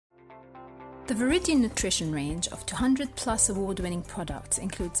The Viridian Nutrition range of 200-plus award-winning products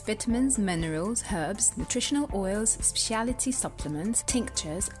includes vitamins, minerals, herbs, nutritional oils, specialty supplements,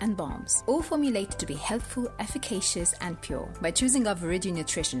 tinctures, and balms, all formulated to be healthful, efficacious, and pure. By choosing our Viridian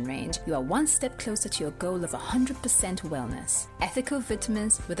Nutrition range, you are one step closer to your goal of 100% wellness. Ethical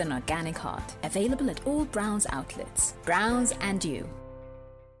vitamins with an organic heart. Available at all Browns outlets. Browns and you.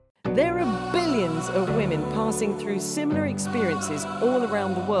 There are billions of women passing through similar experiences all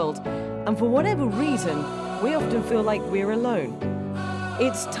around the world, and for whatever reason, we often feel like we're alone.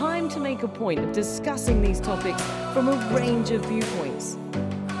 It's time to make a point of discussing these topics from a range of viewpoints.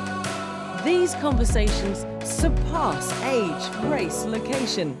 These conversations surpass age, race,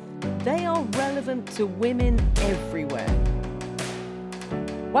 location. They are relevant to women everywhere.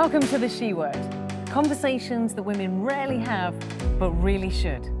 Welcome to the She Word, conversations that women rarely have, but really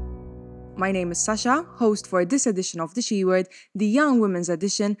should. My name is Sasha, host for this edition of The She Word, the Young Women's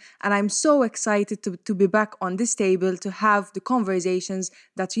edition, and I'm so excited to be back on this table to have the conversations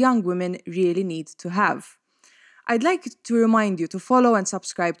that young women really need to have. I'd like to remind you to follow and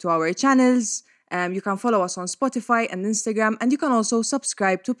subscribe to our channels. You can follow us on Spotify and Instagram, and you can also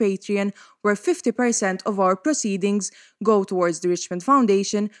subscribe to Patreon, where 50% of our proceedings go towards the Richmond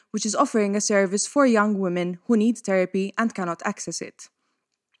Foundation, which is offering a service for young women who need therapy and cannot access it.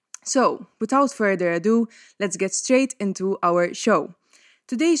 So, without further ado, let's get straight into our show.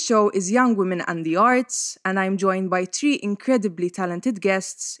 Today's show is Young Women and the Arts, and I'm joined by three incredibly talented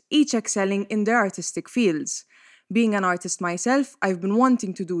guests, each excelling in their artistic fields. Being an artist myself, I've been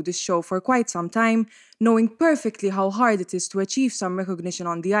wanting to do this show for quite some time, knowing perfectly how hard it is to achieve some recognition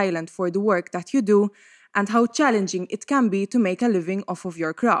on the island for the work that you do, and how challenging it can be to make a living off of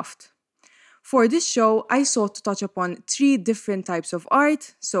your craft. For this show, I sought to touch upon three different types of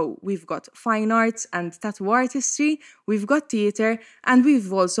art. So we've got fine arts and tattoo artistry, we've got theatre, and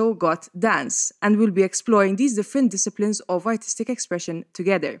we've also got dance. And we'll be exploring these different disciplines of artistic expression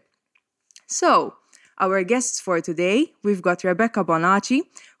together. So, our guests for today, we've got Rebecca Bonaci,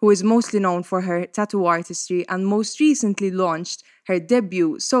 who is mostly known for her tattoo artistry and most recently launched her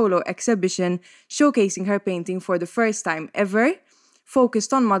debut solo exhibition showcasing her painting for the first time ever,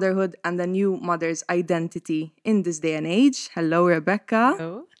 focused on motherhood and a new mother's identity in this day and age. Hello, Rebecca.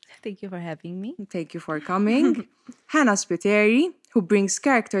 Hello. Thank you for having me. Thank you for coming. Hannah Spiteri, who brings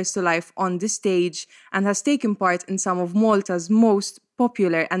characters to life on the stage and has taken part in some of Malta's most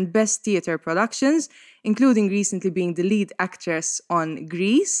popular and best theatre productions, including recently being the lead actress on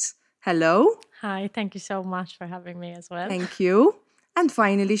Grease. Hello. Hi, thank you so much for having me as well. Thank you. And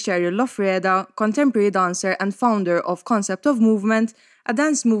finally, Cheryl Lofreda, contemporary dancer and founder of Concept of Movement, a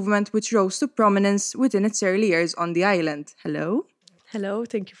dance movement which rose to prominence within its early years on the island. Hello. Hello,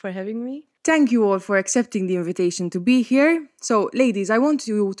 thank you for having me. Thank you all for accepting the invitation to be here. So, ladies, I want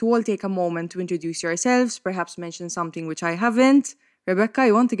you to all take a moment to introduce yourselves, perhaps mention something which I haven't. Rebecca,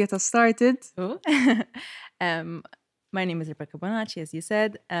 you want to get us started? Oh. My name is Rebecca Bonaci, as you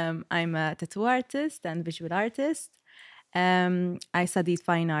said. I'm a tattoo artist and visual artist. I studied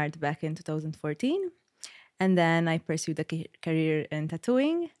fine art back in 2014, and then I pursued a career in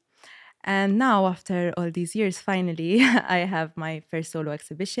tattooing. And now, after all these years, finally, I have my first solo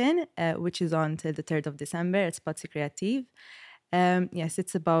exhibition, which is on till the 3rd of December at Spazio Creative. Yes,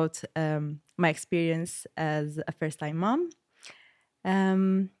 it's about my experience as a first-time mom.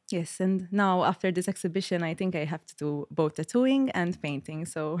 Yes, and now after this exhibition, I think I have to do both tattooing and painting,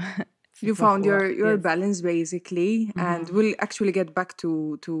 so... You found your balance, basically, and we'll actually get back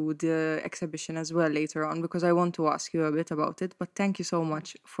to the exhibition as well later on, because I want to ask you a bit about it. But thank you so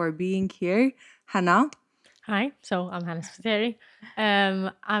much for being here. Hannah? Hi, so I'm Hannah Spiteri.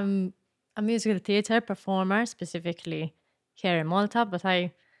 I'm a musical theatre performer, specifically here in Malta, but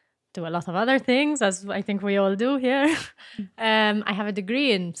I do a lot of other things, as I think we all do here. I have a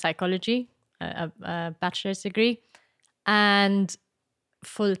degree in psychology, a bachelor's degree, and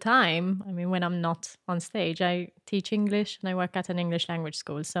full-time, I mean, when I'm not on stage, I teach English and I work at an English language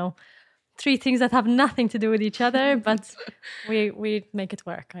school. So three things that have nothing to do with each other, but we make it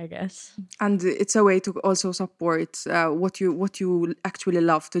work, I guess. And it's a way to also support what you actually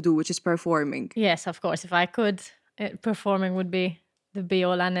love to do, which is performing. Yes, of course. If I could, performing would be the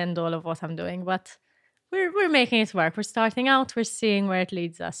be-all and end-all of what I'm doing. But we're making it work. We're starting out. We're seeing where it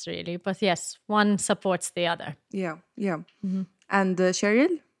leads us, really. But yes, one supports the other. Yeah. Mm-hmm. And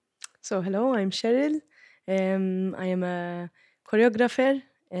Cheryl? So hello, I'm Cheryl. I am a choreographer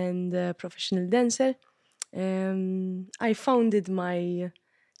and a professional dancer. I founded my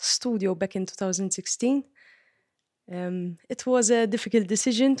studio back in 2016. It was a difficult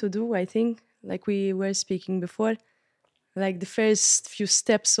decision to do, I think, like we were speaking before. like the first few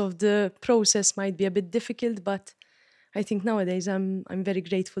steps of the process might be a bit difficult, but I think nowadays I'm very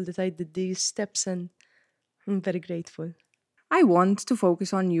grateful that I did these steps, and I'm very grateful. I want to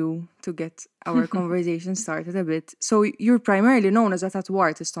focus on you to get our conversation started a bit. So you're primarily known as a tattoo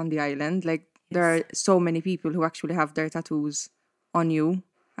artist on the island. Like there are so many people who actually have their tattoos on you.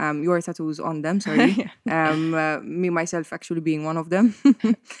 Your tattoos on them, sorry. Me, myself, actually being one of them.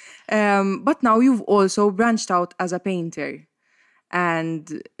 But now you've also branched out as a painter.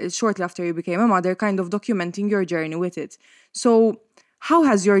 And shortly after you became a mother, kind of documenting your journey with it. So how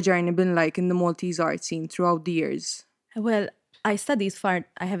has your journey been like in the Maltese art scene throughout the years? Well, I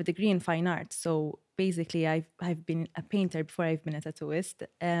have a degree in fine art. So basically, I've been a painter before I've been a tattooist.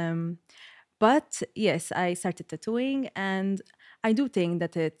 But yes, I started tattooing, and I do think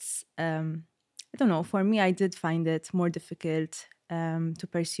that it's, I don't know, for me, I did find it more difficult to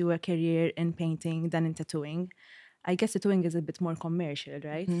pursue a career in painting than in tattooing. I guess tattooing is a bit more commercial,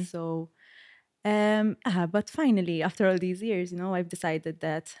 right? Mm-hmm. So, but finally, after all these years, I've decided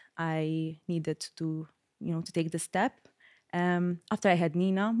that I needed to to take the step. After I had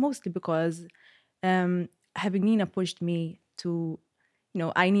Nina, mostly because having Nina pushed me to,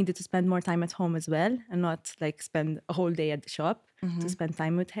 I needed to spend more time at home as well, and not like spend a whole day at the shop to spend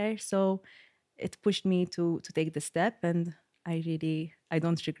time with her. So it pushed me to take the step, and I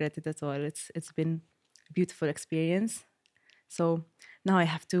don't regret it at all. It's been a beautiful experience. So now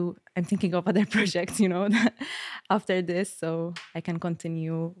I'm thinking of other projects, after this, so I can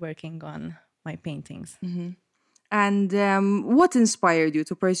continue working on my paintings. Mm-hmm. And what inspired you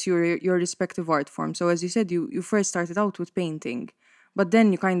to pursue your respective art form? So as you said, you first started out with painting, but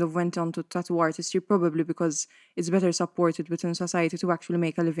then you kind of went on to tattoo artistry, probably because it's better supported within society to actually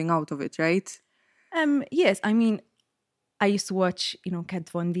make a living out of it, right? Yes, I mean, I used to watch, Kat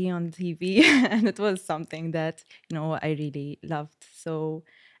Von D on TV, and it was something that, I really loved. So,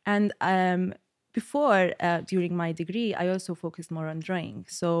 and before, during my degree, I also focused more on drawing.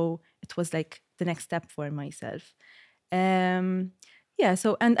 So it was like the next step for myself.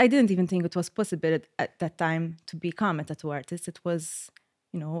 So, and I didn't even think it was possible at that time to become a tattoo artist. It was,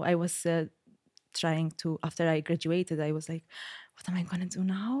 I was trying to, after I graduated, I was like, what am I going to do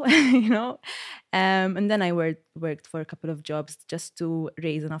now? And then I worked for a couple of jobs just to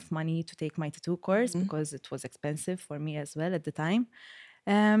raise enough money to take my tattoo course, because it was expensive for me as well at the time.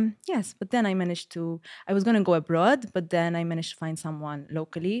 Yes, but then I was going to go abroad, but then I managed to find someone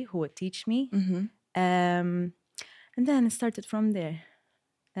locally who would teach me. And then it started from there.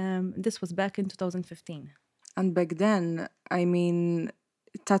 This was back in 2015. And back then, I mean,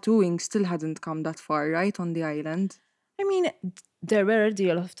 tattooing still hadn't come that far, right, on the island? I mean, there were already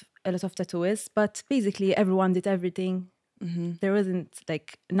a lot of tattooists, but basically everyone did everything. There wasn't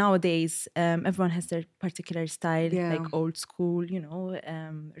like nowadays, everyone has their particular style, like old school,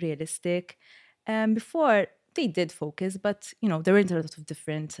 realistic. Before they did focus, but there weren't a lot of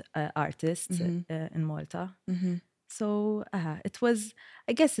different artists in Malta. So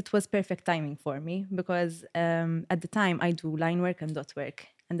I guess it was perfect timing for me, because at the time I do line work and dot work,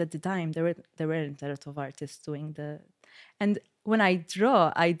 and at the time there weren't a lot of artists doing and when I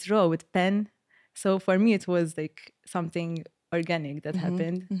draw with pen. So for me it was like something organic that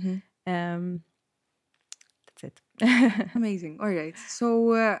happened. That's it. Amazing. All right.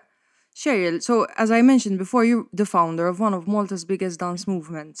 So Cheryl, so as I mentioned before, you're the founder of one of Malta's biggest dance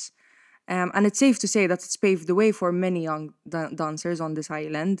movements. And it's safe to say that it's paved the way for many young dancers on this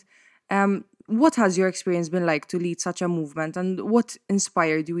island. What has your experience been like to lead such a movement, and what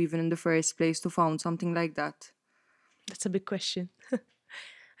inspired you even in the first place to found something like that? That's a big question.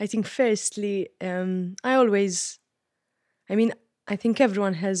 I think firstly, I think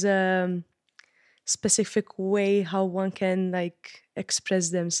everyone has a specific way how one can like express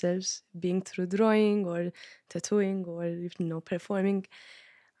themselves, being through drawing or tattooing or performing.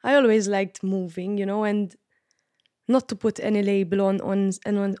 I always liked moving, and not to put any label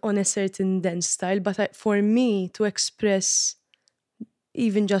on a certain dance style, but for me to express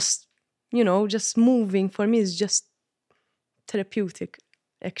even just just moving, for me is just therapeutic,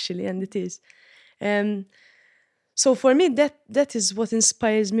 actually, and it is. So for me, that is what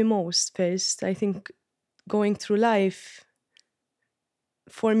inspires me most. First, I think going through life,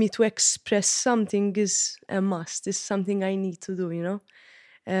 for me to express something is a must. Is something I need to do.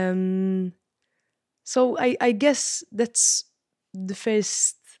 So I guess that's the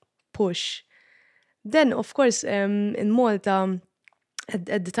first push. Then, of course, in Malta,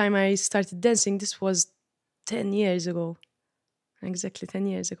 at the time I started dancing, this was 10 years ago. Exactly 10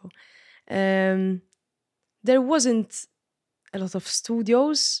 years ago. There wasn't a lot of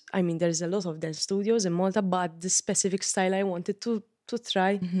studios. I mean, there's a lot of dance studios in Malta, but the specific style I wanted to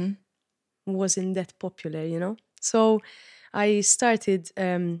try wasn't that popular, you know? So I started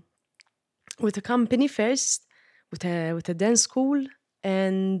with a company first, with a dance school,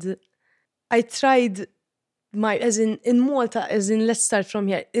 and I tried in Malta, let's start from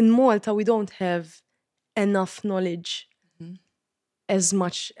here. In Malta, we don't have enough knowledge as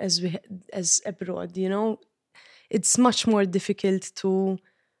much as as abroad, you know? It's much more difficult to,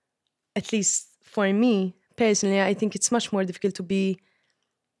 at least for me personally, I think it's much more difficult to be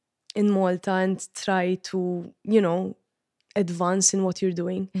in Malta and try to, you know, advance in what you're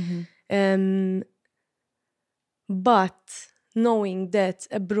doing. But knowing that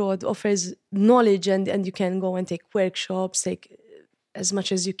abroad offers knowledge and you can go and take workshops, take as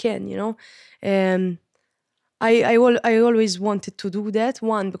much as you can, you know. I always wanted to do that,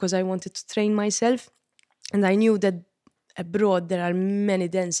 one, because I wanted to train myself. And I knew that abroad there are many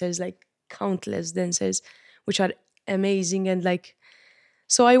dancers, like countless dancers, which are amazing. And like,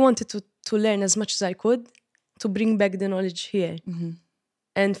 so I wanted to learn as much as I could to bring back the knowledge here.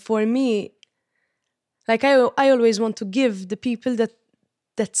 And for me, like I always want to give the people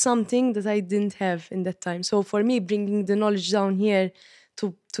that's something that I didn't have in that time. So for me, bringing the knowledge down here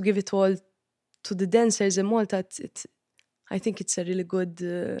to give it all to the dancers in Malta, I think it's a really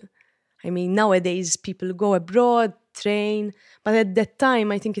good... I mean, nowadays people go abroad, train, but at that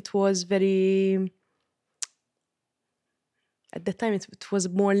time, I think it was very... At that time, it was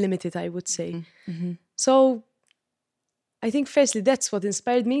more limited, I would say. So I think firstly, that's what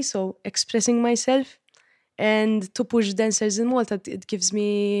inspired me. So expressing myself and to push dancers in Malta, it gives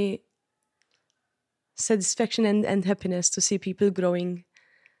me satisfaction and happiness to see people growing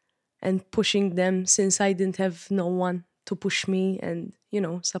and pushing them, since I didn't have no one to push me and, you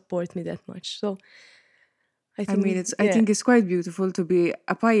know, support me that much. So I think it's quite beautiful to be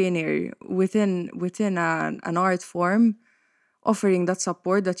a pioneer within an art form, offering that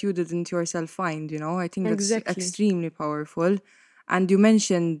support that you didn't yourself find, you know. I think that's extremely powerful. And you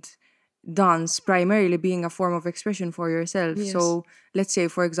mentioned dance primarily being a form of expression for yourself. Yes. So let's say,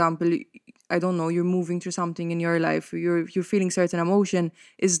 for example, I don't know, you're moving through something in your life, you're feeling certain emotion.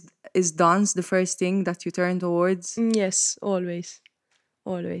 Is dance the first thing that you turn towards? Yes, always.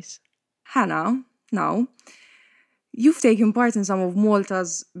 Hannah, now, you've taken part in some of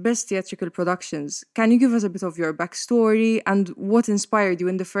Malta's best theatrical productions. Can you give us a bit of your backstory and what inspired you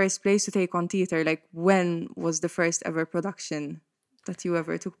in the first place to take on theatre? Like, when was the first ever production that you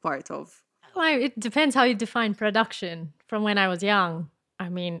ever took part of? Well, it depends how you define production. From when I was young, I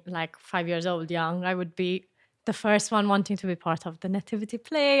mean, like 5 years old, young, I would be the first one wanting to be part of the nativity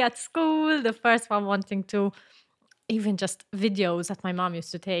play at school, the first one wanting to, even just videos that my mom used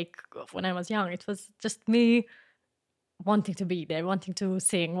to take when I was young. It was just me wanting to be there, wanting to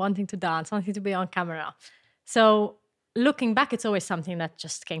sing, wanting to dance, wanting to be on camera. So looking back, it's always something that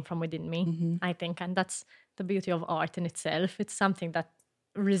just came from within me, I think. And that's the beauty of art in itself. It's something that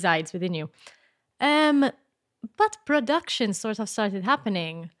resides within you. But production sort of started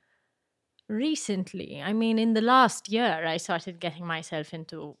happening recently. I mean, in the last year, I started getting myself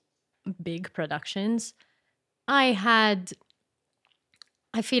into big productions. I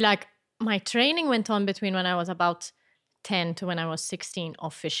feel like my training went on between when I was about 10 to when I was 16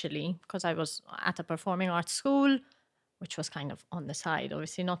 officially, because I was at a performing arts school, which was kind of on the side,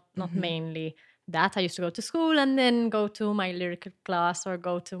 obviously not mainly that. I used to go to school and then go to my lyrical class or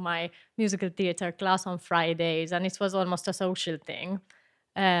go to my musical theatre class on Fridays, and it was almost a social thing,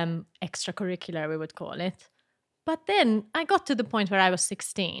 extracurricular we would call it. But then I got to the point where I was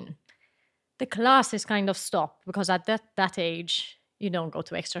 16. The classes kind of stopped because at that age you don't go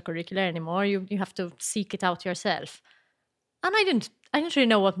to extracurricular anymore. You have to seek it out yourself. And I didn't really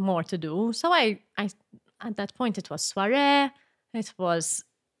know what more to do. So I at that point it was soirée. It was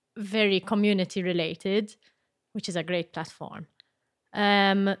very community related, which is a great platform.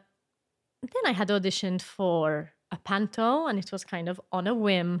 Then I had auditioned for a panto, and it was kind of on a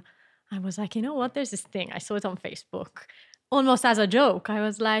whim. I was like, you know what, there's this thing. I saw it on Facebook, almost as a joke. I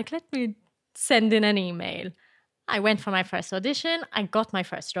was like, let me send in an email. I went for my first audition. I got my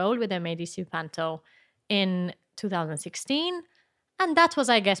first role with MADC Panto in 2016. And that was,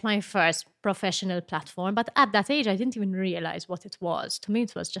 I guess, my first professional platform. But at that age, I didn't even realize what it was. To me,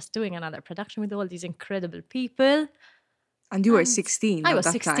 it was just doing another production with all these incredible people. And you were 16 I was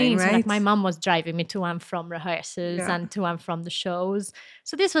 16, time, right? So like my mom was driving me to and from rehearsals and to and from the shows.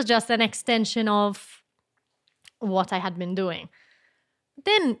 So this was just an extension of what I had been doing.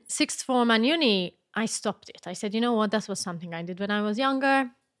 Then sixth form and uni, I stopped it. I said, you know what, that was something I did when I was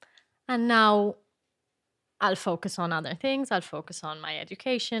younger. And now I'll focus on other things. I'll focus on my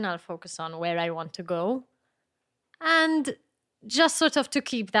education. I'll focus on where I want to go. And just sort of to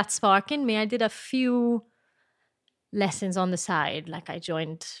keep that spark in me, I did a few lessons on the side. Like I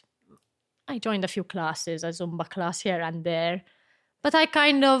joined a few classes, a Zumba class here and there. But I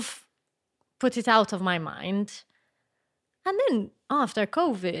kind of put it out of my mind. And then after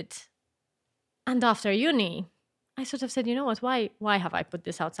COVID and after uni, I sort of said, you know what, why have I put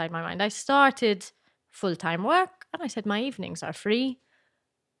this outside my mind? I started full-time work and I said, my evenings are free.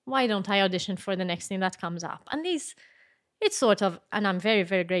 Why don't I audition for the next thing that comes up? And it's sort of, and I'm very,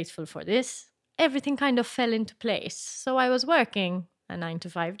 very grateful for this, everything kind of fell into place. So I was working a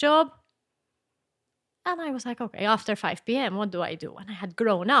 9-to-5 job. And I was like, okay, after 5 p.m., what do I do? And I had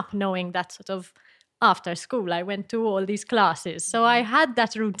grown up knowing that sort of after school, I went to all these classes. So I had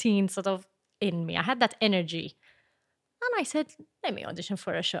that routine sort of in me. I had that energy. And I said, let me audition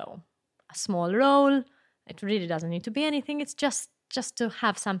for a show. A small role. It really doesn't need to be anything. It's just to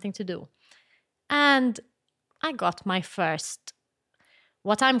have something to do. And I got my first,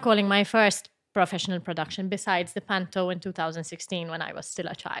 what I'm calling my first professional production, besides the Panto in 2016 when I was still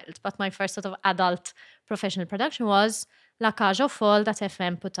a child. But my first sort of adult professional production was La Cage aux Folles that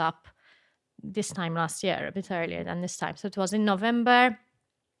FM put up this time last year, a bit earlier than this time. So it was in November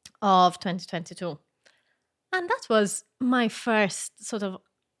of 2022. And that was my first sort of,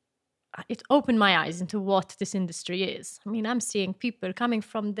 it opened my eyes into what this industry is. I mean, I'm seeing people coming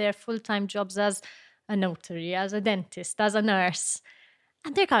from their full-time jobs as a notary, as a dentist, as a nurse.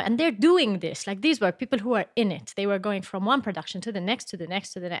 And they're doing this. Like, these were people who are in it. They were going from one production to the next, to the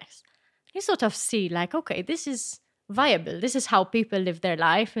next, to the next. You sort of see, like, okay, this is viable. This is how people live their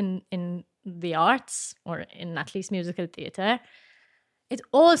life in the arts, or in at least musical theatre. It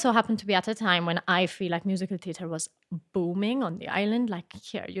also happened to be at a time when I feel like musical theatre was booming on the island. Like,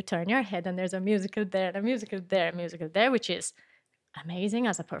 here, you turn your head and there's a musical there, and a musical there, a musical there, which is amazing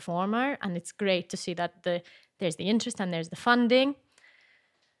as a performer. And it's great to see that there's the interest and there's the funding.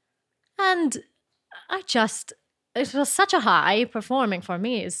 And it was such a high. Performing for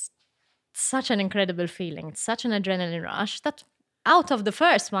me is such an incredible feeling. It's such an adrenaline rush that out of the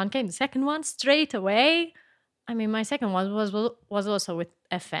first one came the second one straight away. I mean, my second one was also with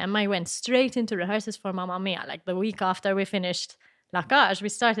FM. I went straight into rehearsals for Mamma Mia. Like, the week after we finished La Cage, we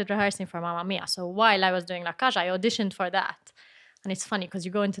started rehearsing for Mamma Mia. So while I was doing La Cage, I auditioned for that. And it's funny because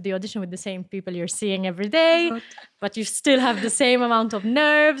you go into the audition with the same people you're seeing every day, but you still have the same amount of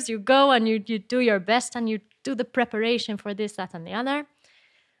nerves. You go and you do your best and you do the preparation for this, that, and the other.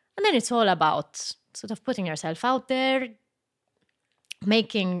 And then it's all about sort of putting yourself out there,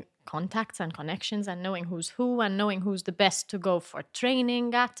 making contacts and connections and knowing who's who and knowing who's the best to go for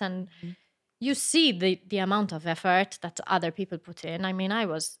training at. And you see the amount of effort that other people put in. I mean, I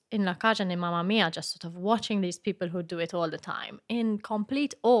was in La Cage and in Mamma Mia just sort of watching these people who do it all the time in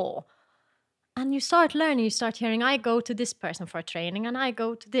complete awe. And you start learning, you start hearing, I go to this person for training and I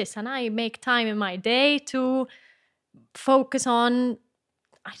go to this and I make time in my day to focus on,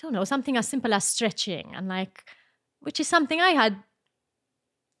 I don't know, something as simple as stretching, and like, which is something I had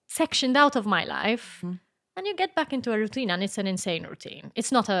sectioned out of my life. Mm-hmm. And you get back into a routine, and it's an insane routine. It's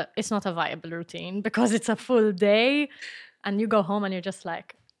not a viable routine because it's a full day, and you go home and you're just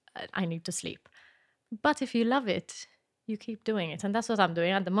like, I need to sleep. But if you love it, you keep doing it, and that's what I'm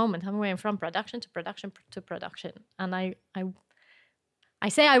doing at the moment. I'm going from production to production to production, and I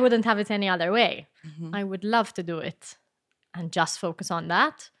say I wouldn't have it any other way. Mm-hmm. I would love to do it and just focus on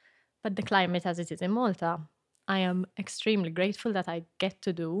that, but the climate as it is in Malta, I am extremely grateful that I get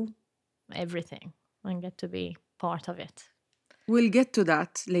to do everything and get to be part of it. We'll get to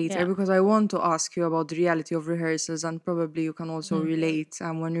that later because I want to ask you about the reality of rehearsals, and probably you can also relate.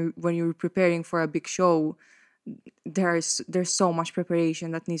 When you're preparing for a big show, there's so much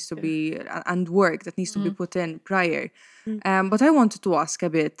preparation that needs to be, and work that needs to be put in prior. But I wanted to ask a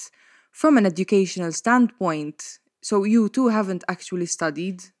bit from an educational standpoint. So you too haven't actually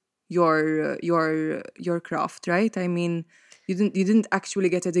studied your craft, right? I mean, you didn't actually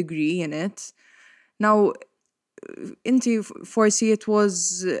get a degree in it. Now, into foresee it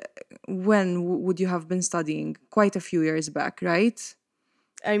was, when would you have been studying? Quite a few years back, right?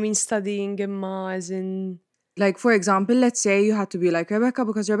 I mean, studying as in... Like, for example, let's say you had to be like Rebecca,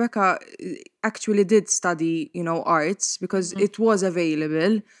 because Rebecca actually did study, arts, because it was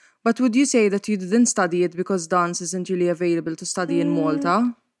available. But would you say that you didn't study it because dance isn't really available to study in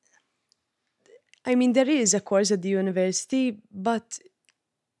Malta? I mean, there is a course at the university, but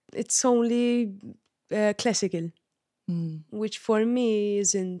it's only classical, which for me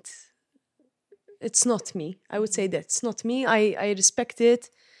it's not me. I would say that's not me. I respect it,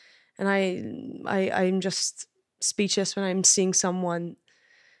 and I'm just speechless when I'm seeing someone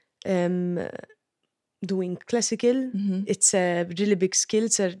doing classical. It's a really big skill,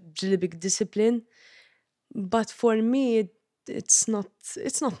 it's a really big discipline, but for me it's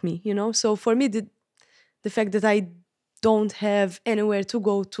not me, you know. So for me the fact that I don't have anywhere to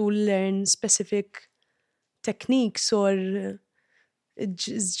go to learn specific techniques or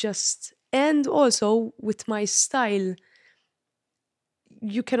it's just, and also with my style,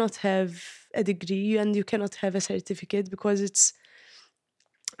 you cannot have a degree and you cannot have a certificate, because it's,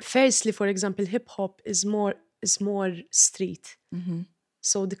 firstly, for example, hip hop is more street.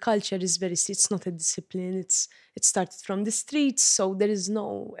 So the culture is very street. It's not a discipline. It started from the streets, so there is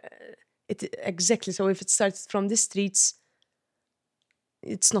no exactly. So if it started from the streets,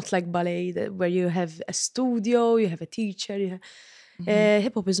 it's not like ballet where you have a studio, you have a teacher.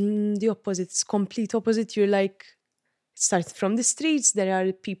 Hip hop is the opposite. It's complete opposite. You're like, it started from the streets. There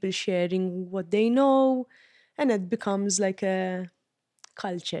are people sharing what they know, and it becomes like a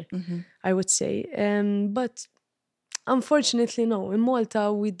culture, I would say. But unfortunately, no. In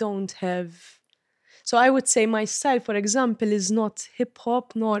Malta, we don't have. So I would say my style, for example, is not hip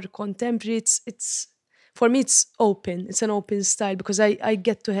hop nor contemporary. It's for me, it's open. It's an open style, because I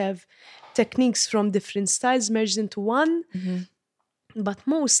get to have techniques from different styles merged into one. But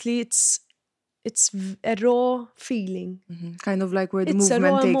mostly, it's a raw feeling. Kind of like where the It's a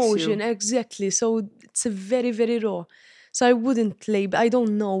movement raw takes emotion, you. exactly. So it's a very, very raw. So I wouldn't label. I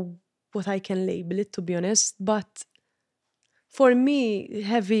don't know what I can label it, to be honest. But for me,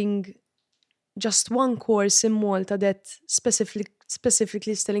 having just one course in Malta that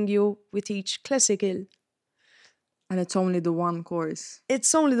specifically is telling you we teach classical. And it's only the one course.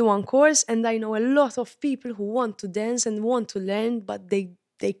 It's only the one course, and I know a lot of people who want to dance and want to learn, but they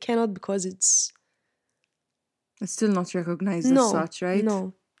cannot, because it's still not recognized as such, right?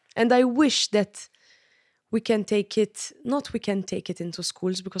 No. And I wish that we can take it into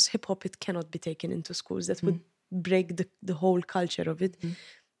schools, because hip-hop, it cannot be taken into schools. That would break the whole culture of it.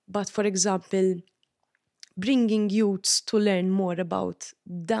 But for example, bringing youths to learn more about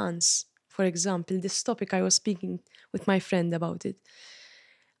dance, for example, this topic I was speaking with my friend about it.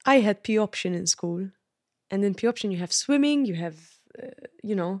 I had P option in school, and in P option you have swimming, you have,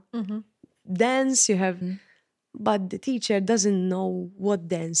 dance, you have... But the teacher doesn't know what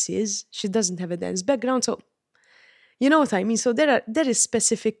dance is. She doesn't have a dance background. So, you know what I mean? So there is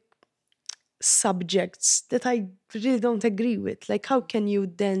specific subjects that I really don't agree with. Like, how can you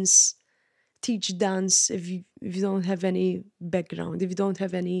teach dance if you don't have any background, if you don't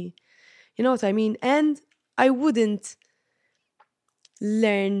have any, you know what I mean? And I wouldn't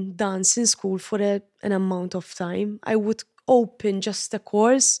learn dance in school for an amount of time. I would open just a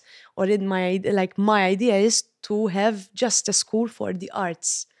course, or my idea is to have just a school for the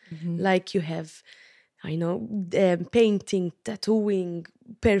arts. Like you have, painting, tattooing,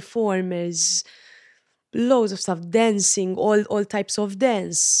 performers, loads of stuff, dancing, all types of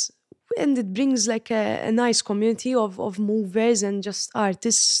dance. And it brings like a nice community of movers and just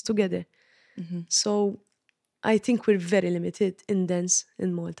artists together. So I think we're very limited in dance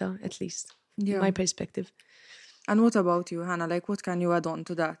in Malta, at least, in my perspective. And what about you, Hannah? Like, what can you add on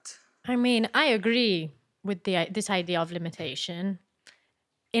to that? I mean, I agree with this idea of limitation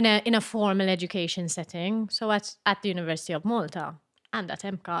in a formal education setting. So at the University of Malta and at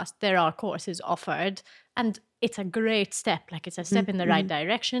MCAST, there are courses offered, and it's a great step. Like, it's a step in the right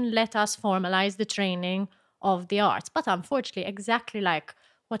direction. Let us formalize the training of the arts. But unfortunately, exactly like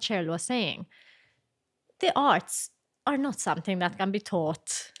what Cheryl was saying, the arts are not something that can be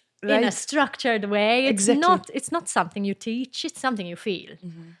taught in a structured way. It's not something you teach, it's something you feel.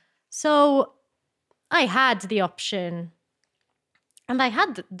 So I had the option, and I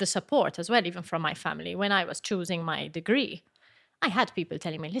had the support as well, even from my family, when I was choosing my degree. I had people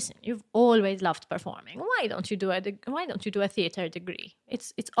telling me, listen, you've always loved performing. Why don't you do a theatre degree?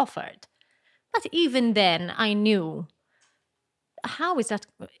 It's offered. But even then I knew, how is that?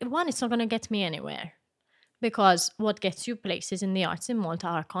 One, it's not going to get me anywhere. Because what gets you places in the arts in Malta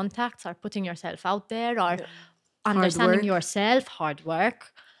are contacts, are putting yourself out there, are understanding yourself, hard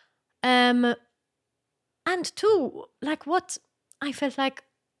work. And two, like, what I felt like,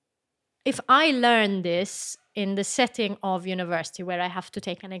 if I learn this in the setting of university where I have to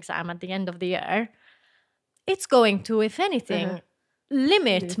take an exam at the end of the year, it's going to, if anything,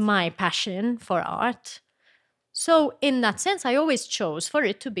 limit my passion for art. So in that sense, I always chose for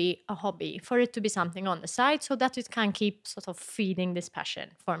it to be a hobby, for it to be something on the side, so that it can keep sort of feeding this passion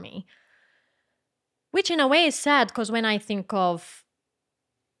for me. Which in a way is sad, because when I think of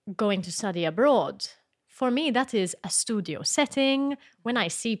going to study abroad for me, that is a studio setting. When I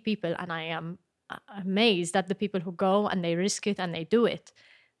see people, and I am amazed at the people who go and they risk it and they do it.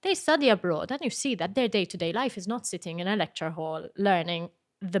 They study abroad, and you see that their day-to-day life is not sitting in a lecture hall learning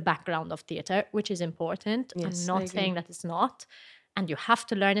the background of theatre, which is important. Yes, I'm not saying that it's not. And you have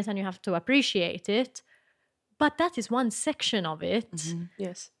to learn it and you have to appreciate it. But that is one section of it.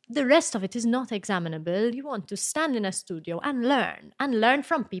 Yes. The rest of it is not examinable. You want to stand in a studio and learn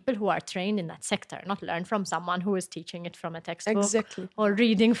from people who are trained in that sector, not learn from someone who is teaching it from a textbook Exactly. or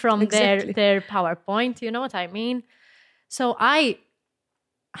reading from their PowerPoint. You know what I mean? So I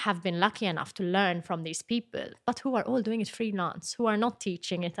have been lucky enough to learn from these people, but who are all doing it freelance, who are not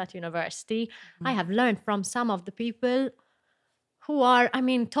teaching it at university. I have learned from some of the people who are,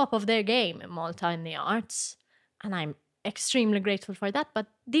 top of their game in Malta in the arts. And I'm extremely grateful for that. But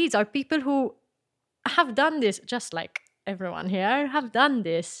these are people who have done this, just like everyone here, have done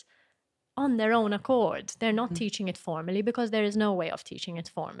this on their own accord. They're not teaching it formally because there is no way of teaching it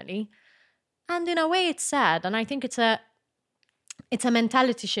formally. And in a way, it's sad. And I think it's a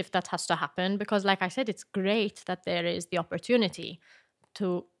mentality shift that has to happen because, like I said, it's great that there is the opportunity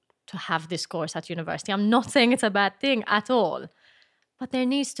to have this course at university. I'm not saying it's a bad thing at all. But there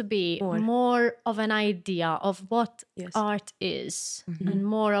needs to be more of an idea of what art is and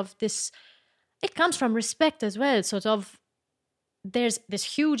more of this. It comes from respect as well, sort of. There's this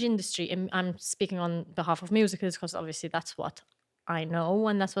huge industry. I'm speaking on behalf of musicals because obviously that's what I know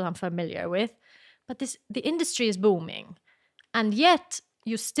and that's what I'm familiar with. But the industry is booming. And yet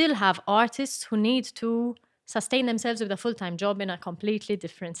you still have artists who need to sustain themselves with a full-time job in a completely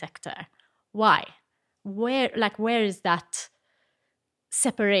different sector. Why? Where is that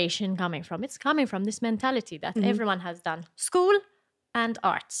separation coming from? It's coming from this mentality that everyone has done school and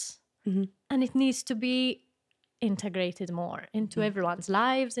arts. And it needs to be integrated more into everyone's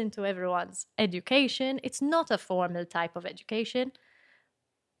lives, into everyone's education. It's not a formal type of education,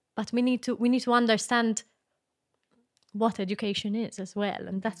 but we need to understand what education is as well.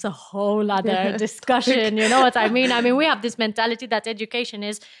 And that's a whole other discussion, you know what I mean? We have this mentality that education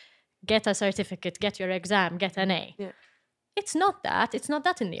is get a certificate, get your exam, get an A. Yeah. It's not that. It's not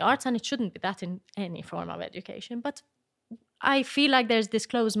that in the arts, and it shouldn't be that in any form of education. But I feel like there's this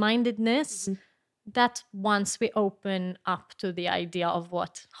close-mindedness that once we open up to the idea of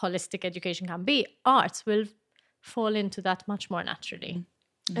what holistic education can be, arts will fall into that much more naturally.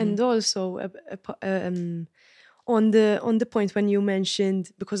 And also, on the point when you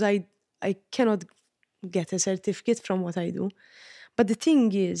mentioned, because I cannot get a certificate from what I do, but the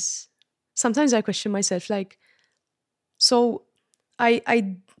thing is, sometimes I question myself, like, so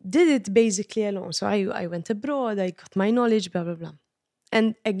I did it basically alone. So I went abroad, I got my knowledge, blah, blah, blah.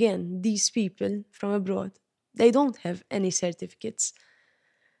 And again, these people from abroad, they don't have any certificates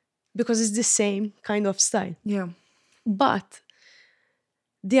because it's the same kind of style. Yeah. But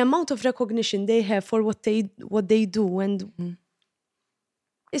the amount of recognition they have for what they do and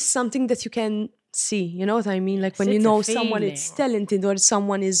is something that you can see. You know what I mean? Like when you know someone is talented or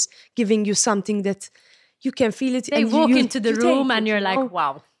someone is giving you something that you can feel it. They walk into the room and you're like,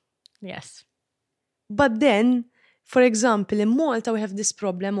 wow. Yes. But then, for example, in Malta, we have this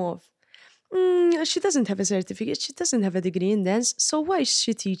problem of, she doesn't have a certificate, she doesn't have a degree in dance, so why is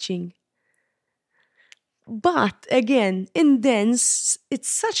she teaching? But again, in dance, it's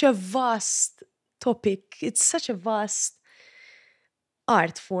such a vast topic, it's such a vast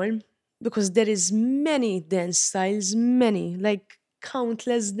art form, because there is many dance styles, like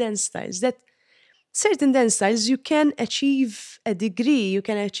countless dance styles, that certain dance styles you can achieve a degree, you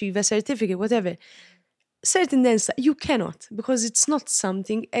can achieve a certificate, whatever. Certain dance styles you cannot, because it's not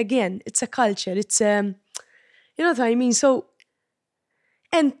something, again, it's a culture, it's you know what I mean? So,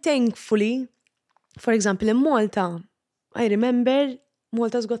 and thankfully, for example, in Malta, I remember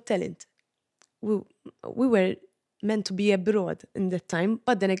Malta's Got Talent. We were meant to be abroad in that time,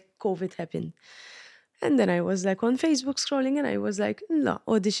 but then COVID happened. And then I was like on Facebook scrolling and I was like, no,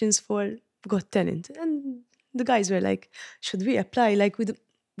 auditions for Got Talent. And the guys were like, should we apply? Like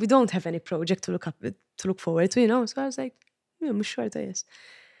we don't have any project to look forward to, you know? So I was like, yeah, مش شرط, yes.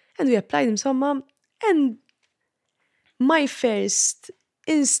 And we applied in summer. And my first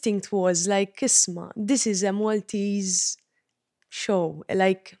instinct was like, Isma, this is a Maltese show.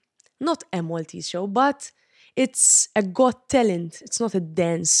 Like, not a Maltese show, but it's a Got Talent. It's not a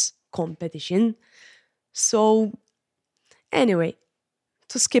dance competition. So, anyway,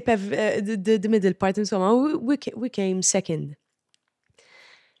 to skip the middle part and so on, we came second.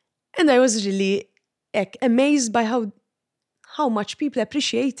 And I was really amazed by how much people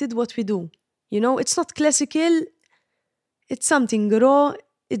appreciated what we do. You know, it's not classical, it's something raw,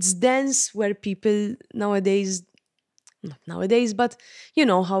 it's dance where people nowadays, not nowadays, but you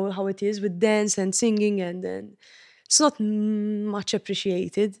know how it is with dance and singing, and then it's not much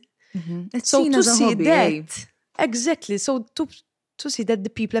appreciated. It's So seen to as a see hobby, that, eh? exactly. So to see that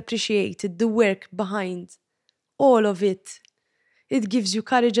the people appreciated the work behind all of it, it gives you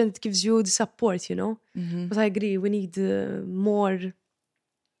courage and it gives you the support, you know. But I agree, we need more.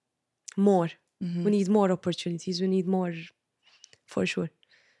 We need more opportunities. We need more, for sure.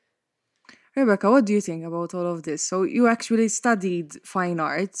 Rebecca, what do you think about all of this? So you actually studied fine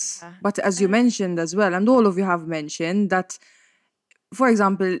arts, but as you mentioned as well, and all of you have mentioned that, for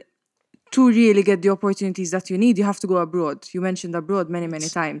example, to really get the opportunities that you need, you have to go abroad. You mentioned abroad many, many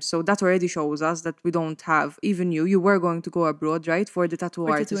times. So that already shows us that we don't have, even you were going to go abroad, right? For the tattoo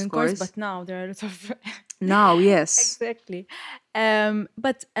For artist tattooing course. but now there are a lot of Now, yes. exactly.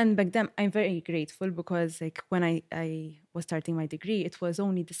 But back then I'm very grateful because like when I was starting my degree, it was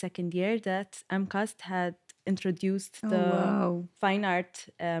only the second year that MCAST had introduced the wow. fine art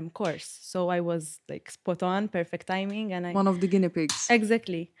course. So I was like spot on, perfect timing, and One of the guinea pigs.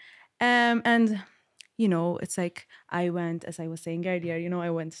 exactly. And you know, it's like I went, as I was saying earlier, you know,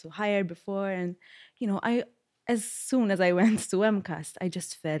 I went to higher before, and you know, as soon as I went to MCAST, I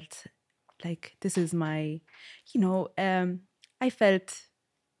just felt like this is my, you know, I felt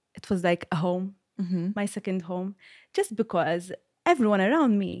it was like a home, my second home, just because everyone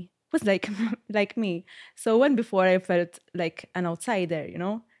around me was like like me. So when before I felt like an outsider, you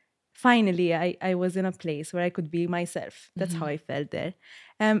know, finally I was in a place where I could be myself. That's how I felt there.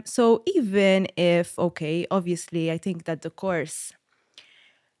 So even if, okay, obviously I think that the course,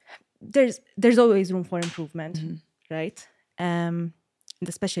 there's always room for improvement, right? And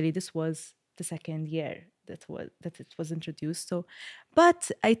especially this was the second year that it was introduced. So, but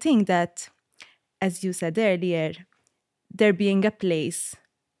I think that, as you said earlier, there being a place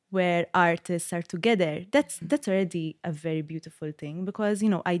where artists are together, that's already a very beautiful thing, because you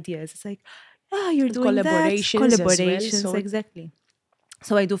know, ideas, it's like, oh, you're doing Collaborations that, as well, collaborations, so- exactly.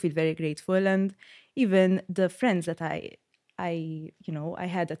 So I do feel very grateful, and even the friends that I you know I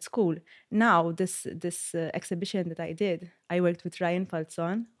had at school. Now this exhibition that I did, I worked with Ryan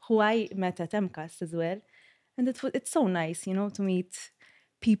Falzon, who I met at MCAST as well, and it's so nice, you know, to meet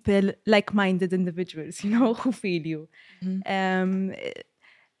people, like-minded individuals, you know, who feel you.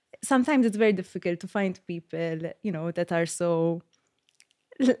 Sometimes it's very difficult to find people, you know, that are so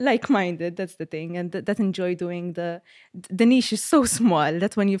like-minded. That's the thing, and that enjoy doing the niche is so small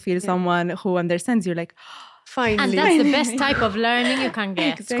that when you feel someone who understands you, like, Finally. And that's the best type of learning you can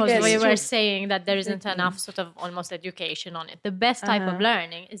get. Because Exactly. we were saying that there isn't enough sort of almost education on it. The best type of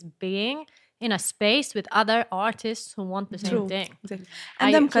learning is being in a space with other artists who want the same thing. Exactly.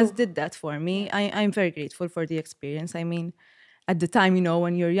 And MCAS did that for me. I'm very grateful for the experience. I mean, at the time, you know,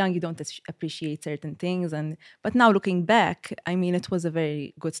 when you're young, you don't appreciate certain things. But now looking back, I mean, it was a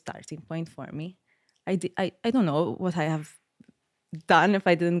very good starting point for me. I don't know what I have done if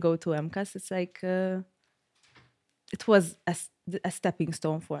I didn't go to MCAS. It's like, it was a stepping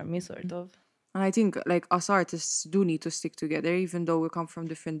stone for me, sort of. And I think like us artists do need to stick together, even though we come from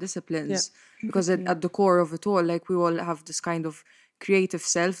different disciplines, because at the core of it all, like we all have this kind of creative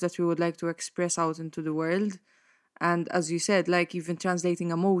self that we would like to express out into the world. And as you said, like even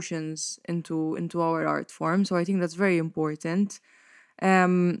translating emotions into our art form. So I think that's very important.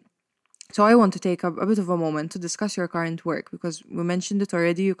 So I want to take a bit of a moment to discuss your current work, because we mentioned it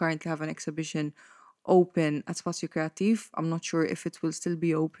already. You currently have an exhibition open at Spazio Creative. I'm not sure if it will still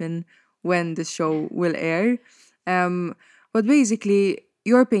be open when the show will air. But basically,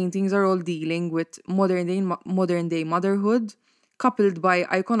 your paintings are all dealing with modern day motherhood, coupled by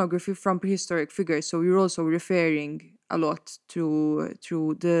iconography from prehistoric figures. So you're also referring a lot to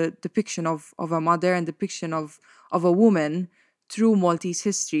the depiction of a mother and depiction of a woman through Maltese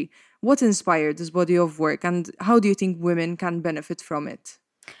history. What inspired this body of work, and how do you think women can benefit from it?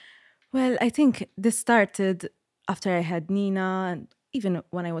 Well, I think this started after I had Nina, and even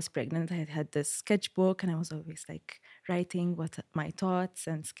when I was pregnant, I had this sketchbook, and I was always like writing what my thoughts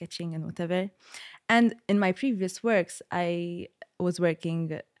and sketching and whatever. And in my previous works, I was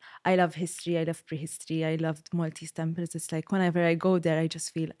working. I love history. I love prehistory. I loved Maltese temples. It's like whenever I go there, I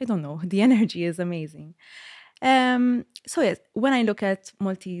just feel, I don't know, the energy is amazing. So yes, when I look at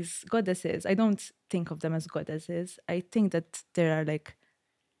Maltese goddesses, I don't think of them as goddesses. I think that there are like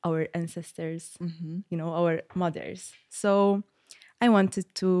our ancestors, you know, our mothers. So I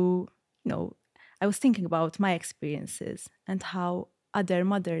wanted to, you know, I was thinking about my experiences and how other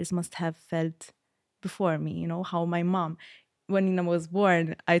mothers must have felt before me, you know, how my mom, when Nina was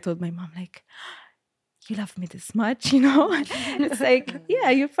born, I told my mom, like, you love me this much, you know? It's like, yeah,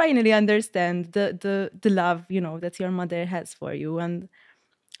 you finally understand the love, you know, that your mother has for you. And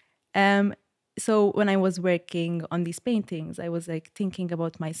so when I was working on these paintings, I was like thinking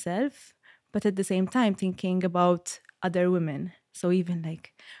about myself, but at the same time thinking about other women. So even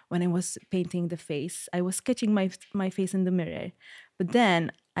like when I was painting the face, I was sketching my face in the mirror, but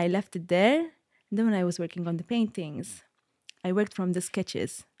then I left it there. And then when I was working on the paintings, I worked from the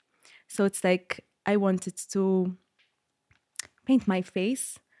sketches. So it's like I wanted to paint my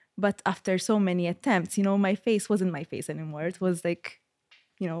face, but after so many attempts, you know, my face wasn't my face anymore. It was like,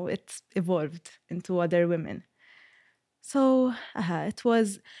 you know, it's evolved into other women. So it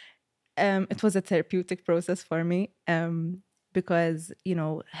was a therapeutic process for me, because, you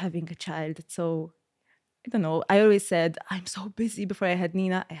know, having a child, it's so, I don't know. I always said I'm so busy before I had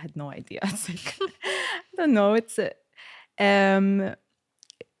Nina. I had no idea. It's like, I don't know. It's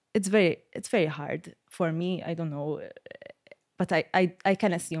very hard for me. I don't know, but I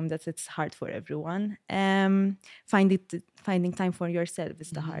can assume that it's hard for everyone. Finding time for yourself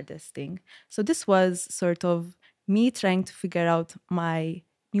is the hardest thing. So this was sort of me trying to figure out my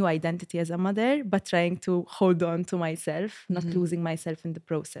new identity as a mother, but trying to hold on to myself, not losing myself in the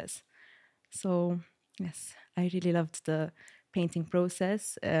process. So yes, I really loved the painting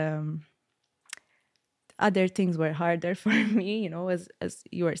process. Other things were harder for me, you know, as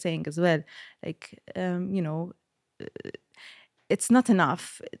you were saying as well. Like, you know, it's not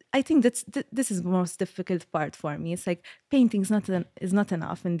enough. I think this is the most difficult part for me. It's like painting is not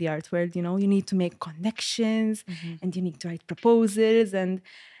enough in the art world. You know, you need to make connections, and you need to write proposals, and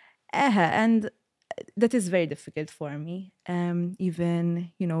that is very difficult for me.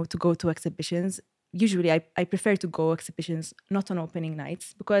 Even, you know, to go to exhibitions. Usually, I prefer to go exhibitions not on opening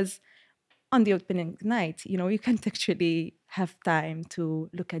nights, because on the opening night, you know, you can't actually have time to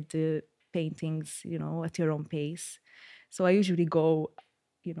look at the paintings, you know, at your own pace. So I usually go,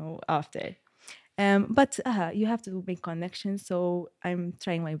 you know, after. But you have to make connections. So I'm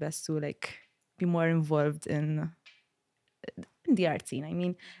trying my best to like be more involved in the art scene. I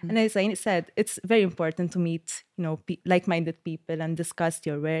mean, and as I said, it's very important to meet, you know, like-minded people and discuss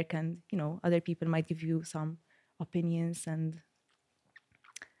your work. And, you know, other people might give you some opinions, and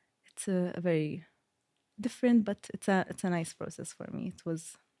it's a very different, but it's a nice process for me. It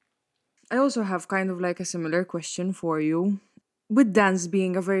was. I also have kind of like a similar question for you. With dance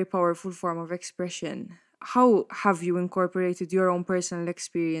being a very powerful form of expression, how have you incorporated your own personal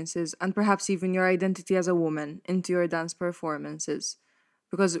experiences and perhaps even your identity as a woman into your dance performances?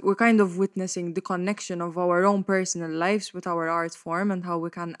 Because we're kind of witnessing the connection of our own personal lives with our art form and how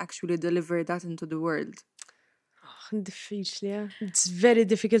we can actually deliver that into the world. Difficile. It's very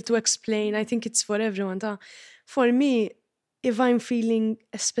difficult to explain. I think it's for everyone. For me, if I'm feeling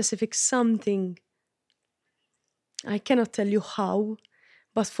a specific something, I cannot tell you how.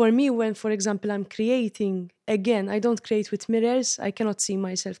 But for me, when, for example, I'm creating, again, I don't create with mirrors. I cannot see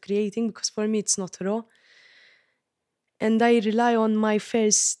myself creating because for me, it's not raw. And I rely on my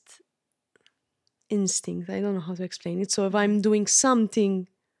first instinct. I don't know how to explain it. So if I'm doing something,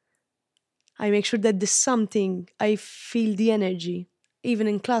 I make sure that this something, I feel the energy. Even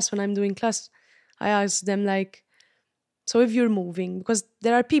in class, when I'm doing class, I ask them like, so if you're moving, because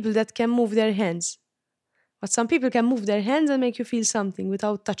there are people that can move their hands, but some people can move their hands and make you feel something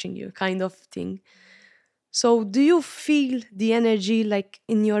without touching you, kind of thing. So do you feel the energy like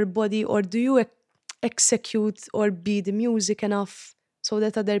in your body, or do you execute or be the music enough so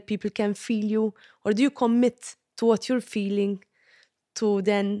that other people can feel you? Or do you commit to what you're feeling to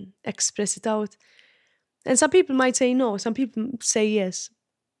then express it out? And some people might say no, some people say yes.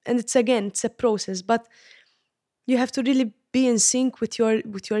 And it's a process, but you have to really be in sync with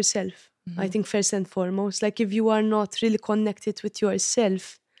yourself. I think first and foremost, like if you are not really connected with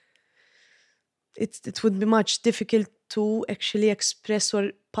yourself, it would be much difficult to actually express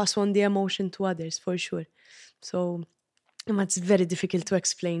or pass on the emotion to others, for sure. So it's very difficult to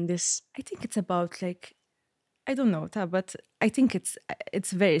explain this. I think it's about like, I don't know, but I think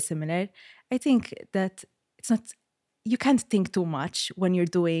it's very similar. I think that it's not, you can't think too much when you're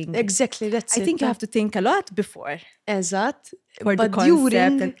doing. Exactly, that's it. I think you have to think a lot before. Exact. For the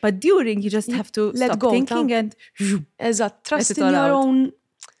concept. But during, you just have to let stop go, thinking and. Exact. Trust in your own.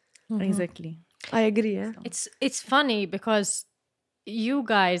 Exactly. I agree. Yeah? It's funny because you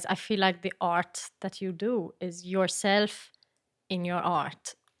guys, I feel like the art that you do is yourself in your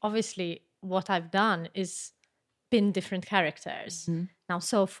art. Obviously, what I've done is been different characters. Now,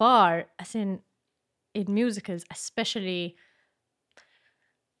 so far, as in musicals, especially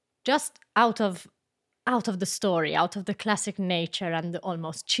just out of out of the story, out of the classic nature and the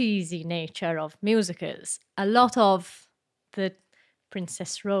almost cheesy nature of musicals. A lot of the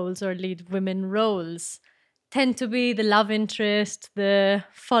princess roles or lead women roles tend to be the love interest, the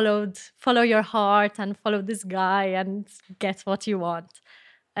follow your heart and follow this guy and get what you want,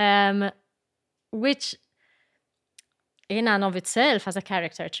 which in and of itself as a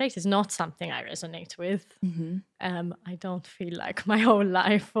character trait is not something I resonate with. I don't feel like my whole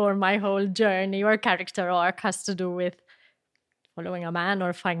life or my whole journey or character arc has to do with following a man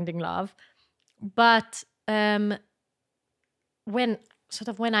or finding love. But when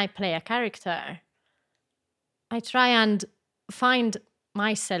I play a character, I try and find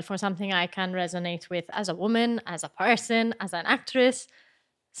myself or something I can resonate with as a woman, as a person, as an actress,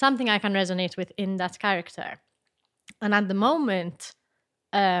 something I can resonate with in that character. And at the moment,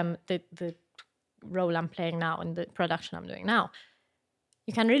 the role I'm playing now in the production I'm doing now,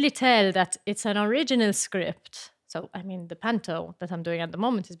 you can really tell that it's an original script. So, I mean, the panto that I'm doing at the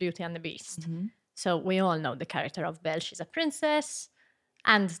moment is Beauty and the Beast. So we all know the character of Belle. She's a princess,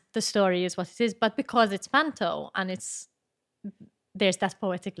 and the story is what it is. But because it's panto and there's that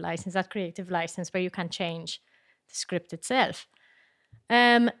poetic license, that creative license where you can change the script itself.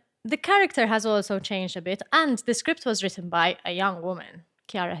 The character has also changed a bit, and the script was written by a young woman.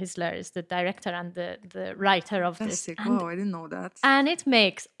 Chiara Hisler is the director and the writer of this. Wow, I didn't know that. And it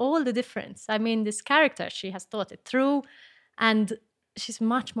makes all the difference. I mean, this character, she has thought it through, and she's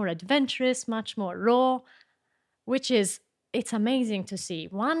much more adventurous, much more raw, it's amazing to see.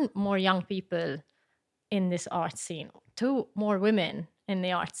 One, more young people in this art scene. Two, more women in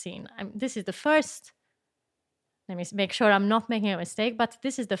the art scene. This is the first... Let me make sure I'm not making a mistake, but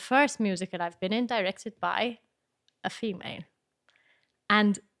this is the first musical I've been in directed by a female.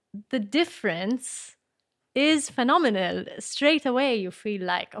 And the difference is phenomenal. Straight away, you feel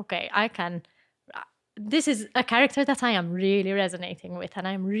like, okay, this is a character that I am really resonating with and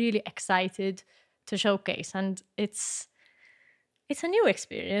I'm really excited to showcase. And it's a new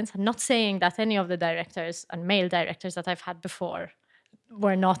experience. I'm not saying that any of the directors and male directors that I've had before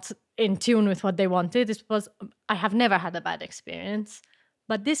were not in tune with what they wanted. I have never had a bad experience,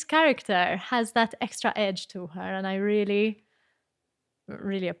 but this character has that extra edge to her, and I really,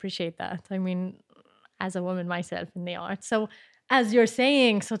 really appreciate that. I mean, as a woman myself in the art. So as you're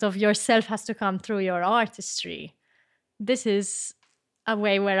saying, sort of yourself has to come through your artistry. This is a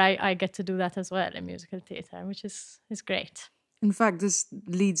way where I get to do that as well in musical theatre, which is great. In fact, this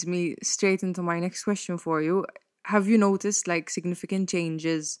leads me straight into my next question for you. Have you noticed significant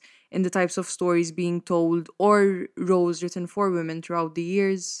changes in the types of stories being told or roles written for women throughout the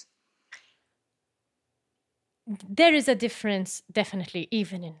years? There is a difference, definitely,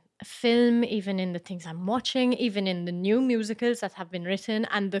 even in film, even in the things I'm watching, even in the new musicals that have been written,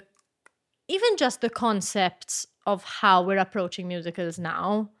 and even just the concepts of how we're approaching musicals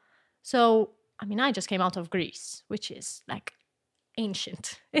now. So, I mean, I just came out of Greece, which is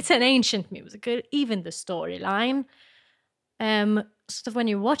ancient. It's an ancient musical, even the storyline. Sort of when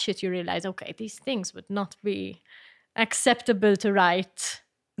you watch it, you realize, okay, these things would not be acceptable to write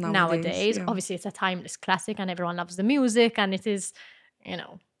nowadays. Yeah. Obviously, it's a timeless classic and everyone loves the music, and it is,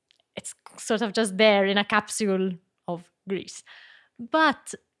 it's sort of just there in a capsule of Greece.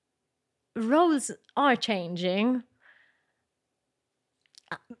 But roles are changing.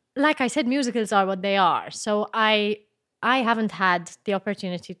 Like I said, musicals are what they are. So I haven't had the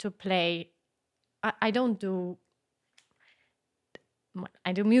opportunity to play. I do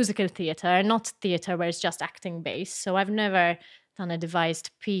musical theatre, not theatre where it's just acting based. So I've never done a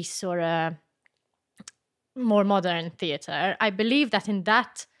devised piece or a more modern theatre. I believe that in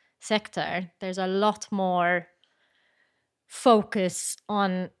that sector, there's a lot more focus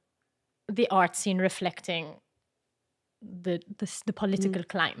on the art scene reflecting the political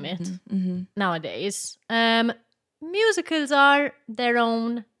climate nowadays. Musicals are their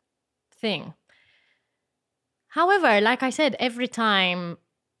own thing. However, like I said, every time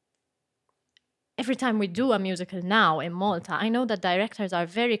we do a musical now in Malta, I know that directors are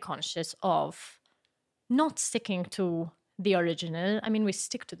very conscious of not sticking to the original. I mean, we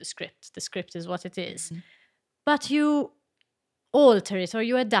stick to the script. The script is what it is. But you alter it or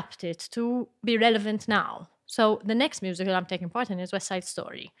you adapt it to be relevant now. So the next musical I'm taking part in is West Side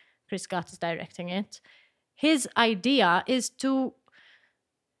Story. Chris Gatt is directing it. His idea is to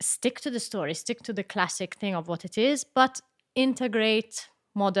stick to the story, stick to the classic thing of what it is, but integrate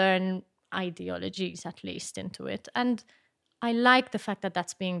modern ideologies at least into it. And I like the fact that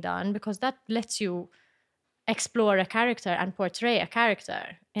that's being done, because that lets you explore a character and portray a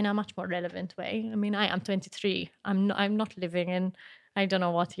character in a much more relevant way. I mean, I am 23. I'm not living in I don't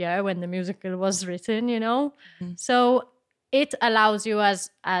know what year when the musical was written, you know. So it allows you as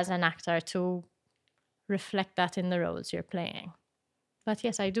an actor to reflect that in the roles you're playing. But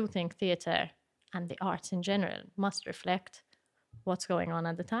yes, I do think theatre and the arts in general must reflect what's going on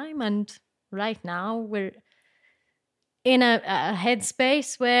at the time. And right now we're in a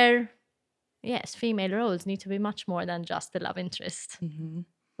headspace where, yes, female roles need to be much more than just the love interest,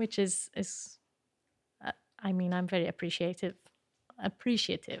 which is I mean, I'm very appreciative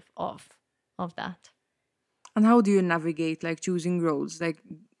of that. And how do you navigate like choosing roles? Like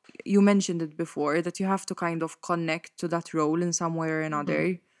you mentioned it before that you have to kind of connect to that role in some way or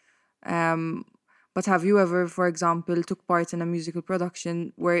another. But have you ever, for example, took part in a musical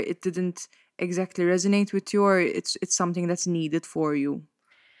production where it didn't exactly resonate with you, or it's something that's needed for you?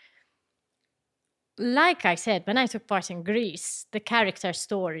 Like I said, when I took part in Greece, the character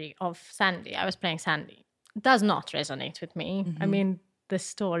story of Sandy, I was playing Sandy, does not resonate with me. I mean, the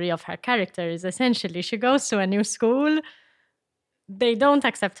story of her character is essentially she goes to a new school. They don't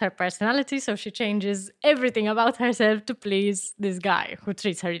accept her personality, so she changes everything about herself to please this guy who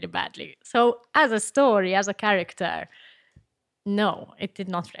treats her really badly. So as a story, as a character, no, it did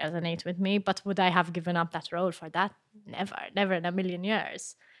not resonate with me. But would I have given up that role for that? Never in a million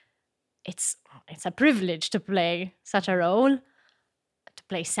years. It's a privilege to play such a role, to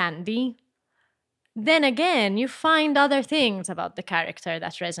play Sandy. Then again, you find other things about the character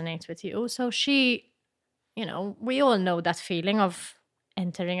that resonate with you. So she, you know, we all know that feeling of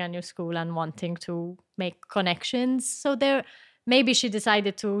entering a new school and wanting to make connections. So maybe she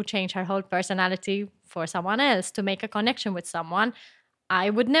decided to change her whole personality for someone else to make a connection with someone. I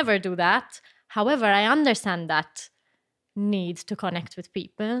would never do that. However, I understand that need to connect with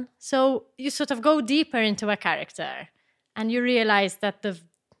people. So you sort of go deeper into a character and you realize that the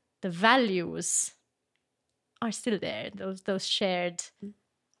values are still there, those shared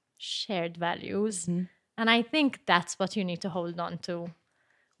values. And I think that's what you need to hold on to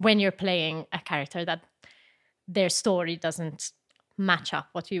when you're playing a character that their story doesn't match up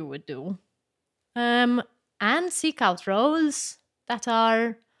what you would do. And seek out roles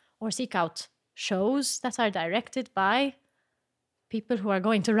or seek out shows that are directed by people who are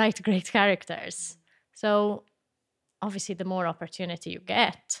going to write great characters. So obviously the more opportunity you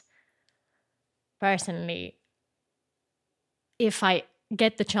get, personally, if I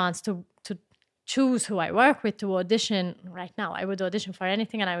get the chance to choose who I work with to audition right now, I would audition for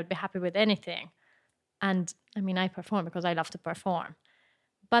anything and I would be happy with anything. And I mean, I perform because I love to perform.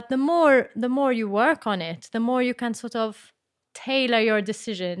 But the more you work on it, the more you can sort of tailor your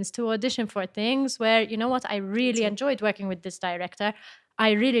decisions to audition for things where, you know what, I really enjoyed working with this director.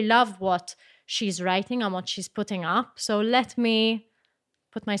 I really love what she's writing and what she's putting up. So let me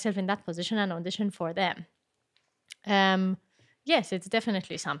put myself in that position and audition for them. Yes, it's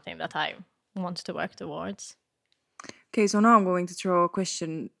definitely something that I want to work towards. Okay, so now I'm going to throw a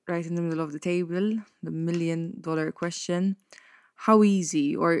question right in the middle of the table, the $1 million question. How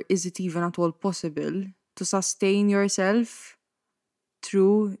easy, or is it even at all possible, to sustain yourself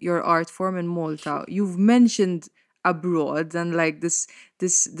through your art form in Malta? You've mentioned abroad, and like this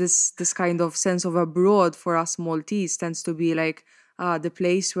kind of sense of abroad for us Maltese tends to be like the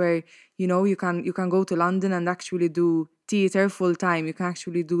place where, you know, you can go to London and actually do theatre full time. You can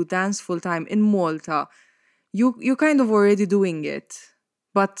actually do dance full time. In Malta, you kind of already doing it,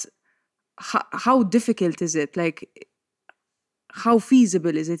 but how difficult is it? Like, how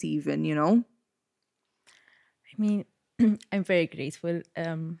feasible is it even, you know? I mean, I'm very grateful.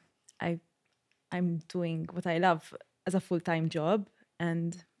 I'm doing what I love as a full-time job,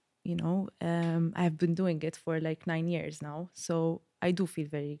 and you know, I've been doing it for like 9 years now. So I do feel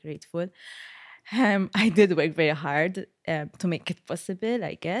very grateful. I did work very hard to make it possible,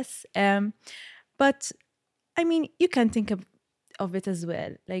 I guess. But I mean, you can think of it as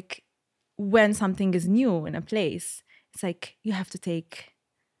well. Like when something is new in a place, it's like you have to take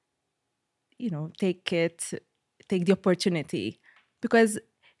the opportunity. Because,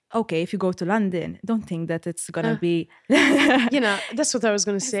 okay, if you go to London, don't think that it's going to be... That's what I was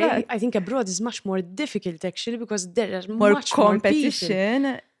going to say. I think abroad is much more difficult, actually, because there is much competition.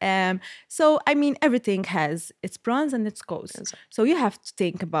 More people. So, I mean, everything has its pros and its cons. Exactly. So you have to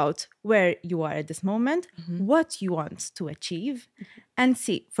think about where you are at this moment, what you want to achieve, and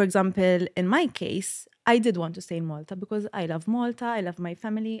see. For example, in my case, I did want to stay in Malta because I love Malta, I love my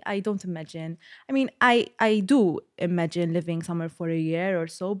family. I don't imagine... I mean, I do imagine living somewhere for a year or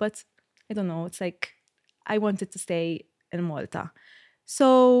so, but I don't know. It's like I wanted to stay in Malta.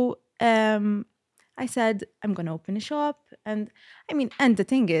 So I said, I'm going to open a shop. And the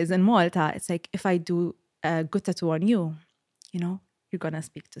thing is, in Malta, it's like if I do a good tattoo on you, you know, you're gonna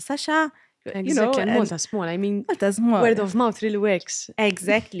speak to Sasha. Exactly, and Malta's small. I mean, Malta's small. word of mouth really works.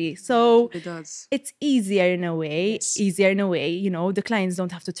 Exactly. So It does. it's easier in a way. Yes. The clients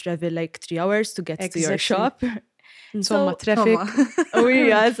don't have to travel like 3 hours to get to your Exactly. shop. Insomma, traffic. Oh,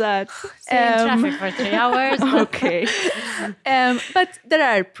 yeah, that. In traffic for 3 hours. but- Okay. But there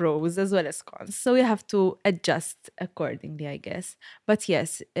are pros as well as cons. So you have to adjust accordingly, I guess. But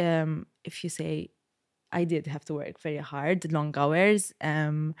yes, if you say, I did have to work very hard, long hours.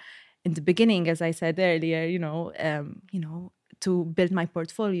 In the beginning, as I said earlier, to build my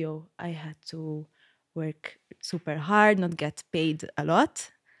portfolio, I had to work super hard, not get paid a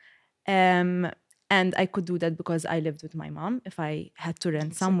lot. And I could do that because I lived with my mom. If I had to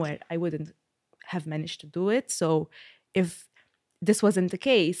rent somewhere, I wouldn't have managed to do it. So if this wasn't the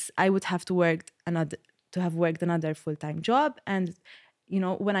case, I would have to have worked another full-time job. And,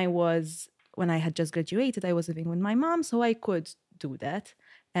 when I had just graduated, I was living with my mom, so I could do that.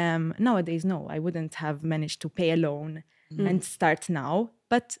 Nowadays, no, I wouldn't have managed to pay a loan and start now.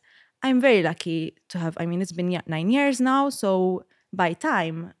 But I'm very lucky to have, it's been 9 years now. So by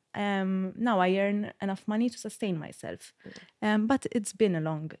time, now I earn enough money to sustain myself. But it's been a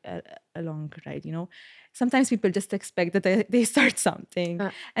long ride, Sometimes people just expect that they start something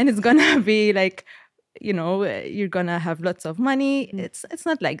and it's gonna be like, you're gonna have lots of money. It's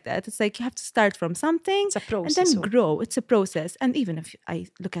not like that. It's like you have to start from something. It's a process. And then grow. It's a process. And even if I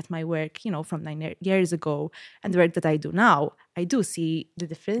look at my work, from 9 years ago and the work that I do now, I do see The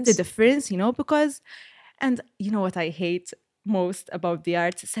difference. Because, and you know what I hate most about the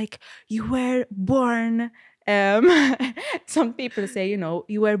arts? It's like, you were born... some people say,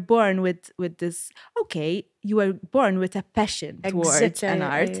 you were born with this, okay, you were born with a passion towards an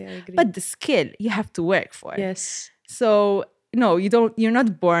art, I agree. but the skill you have to work for. Yes. So no, you're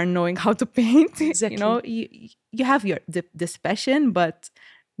not born knowing how to paint. Exactly. You have this passion, but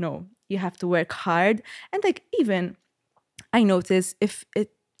no, you have to work hard. And like, even I notice if it,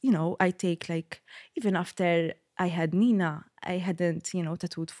 I take like, even after I had Nina, I hadn't,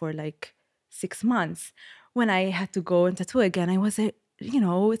 tattooed for like 6 months. When I had to go and tattoo again, I was,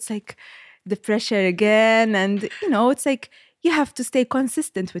 it's like the pressure again. And, it's like you have to stay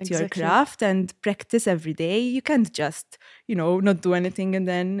consistent with your craft and practice every day. You can't just, not do anything. And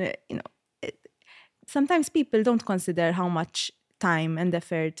then, sometimes people don't consider how much time and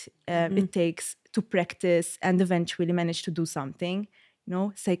effort it takes to practice and eventually manage to do something.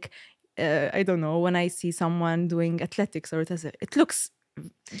 It's like, I don't know, when I see someone doing athletics or it looks...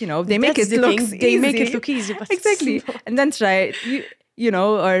 they make it look easy. They make it look easy, but exactly. And then try,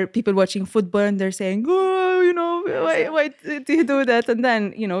 or people watching football and they're saying, oh, why do you do that? And then,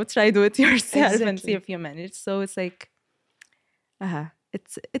 try do it yourself and see if you manage. So it's like,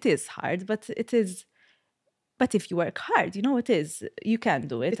 it is hard, but it is. But if you work hard, you can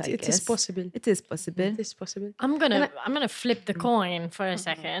do it. It is possible. It is possible. It is possible. I'm gonna flip the coin for a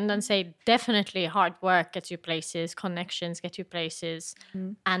second and say definitely hard work gets you places, connections get you places,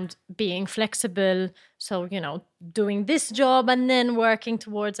 and being flexible. So doing this job and then working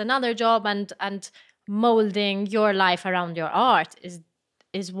towards another job and molding your life around your art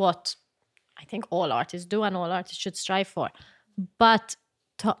is what I think all artists do and all artists should strive for. But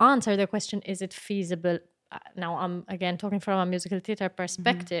to answer the question, is it feasible? Now I'm again talking from a musical theatre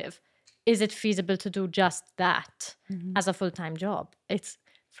perspective. Is it feasible to do just that as a full-time job?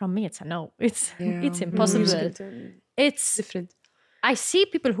 From me, it's a no. It's impossible. It's different. I see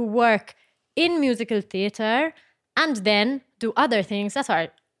people who work in musical theatre and then do other things that are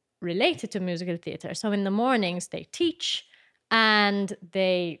related to musical theatre. So in the mornings they teach and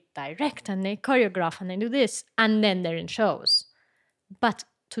they direct and they choreograph and they do this and then they're in shows. But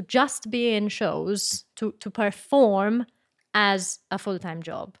to just be in shows, to perform as a full-time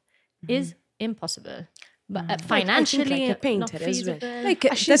job is impossible. But financially, like a painter not as well. feasible. Like,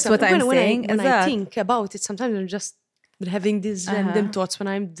 that's what I'm saying. When I think about it, sometimes I'm just having these random thoughts when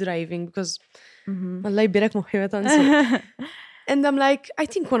I'm driving because Allah يبارك مخي ما تنسى. And I'm like, I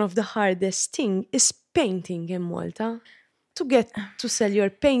think one of the hardest thing is painting in Malta. To get to sell your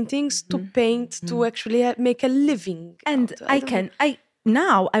paintings, to paint, to actually make a living. And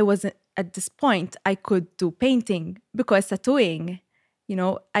now I wasn't at this point, I could do painting because tattooing,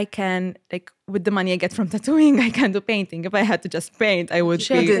 I can, like, with the money I get from tattooing, I can do painting. If I had to just paint, I would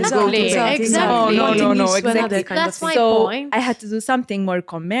be... Exactly. No, exactly. That's my so point. I had to do something more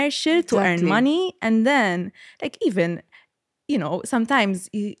commercial to earn money. And then, like, even, sometimes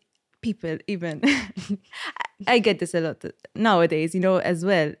people even... I get this a lot nowadays, as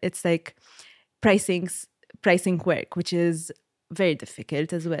well. It's like pricing work, which is very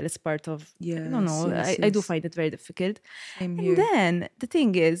difficult as well. It's part of, I do find it very difficult. Same And here. then the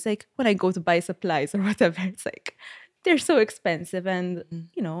thing is, like, when I go to buy supplies or whatever, it's like, they're so expensive. And,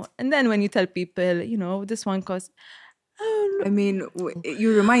 and then when you tell people, this one costs, I mean,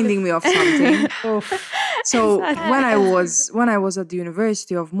 you're reminding me of something. So when I was at the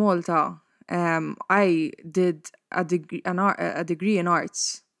University of Malta, I did a degree in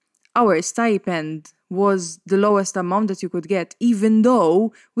arts. Our stipend was the lowest amount that you could get, even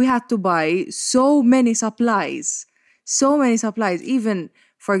though we had to buy so many supplies. Even,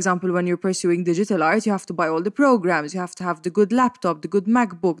 for example, when you're pursuing digital art, you have to buy all the programs. You have to have the good laptop, the good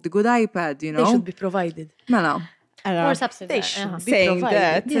MacBook, the good iPad, They should be provided. No. Or subsidized. Saying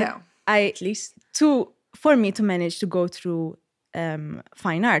that, At least. For me to manage to go through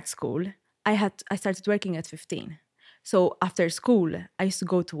fine art school, I started working at 15. So after school, I used to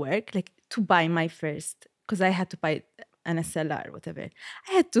go to work, like to buy my first, because I had to buy an SLR, whatever.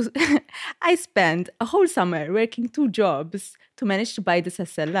 I spent a whole summer working 2 jobs to manage to buy this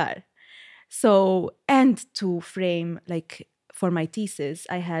SLR. So, and to frame, like for my thesis,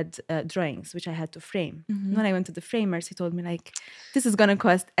 I had drawings, which I had to frame. Mm-hmm. When I went to the framers, he told me like, this is going to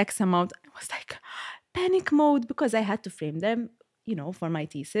cost X amount. I was like, panic mode, because I had to frame them, for my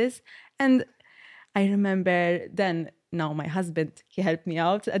thesis. And I remember then, now my husband, he helped me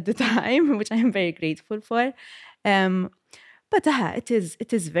out at the time, which I'm very grateful for. But it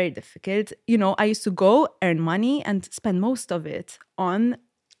is very difficult. I used to go earn money and spend most of it on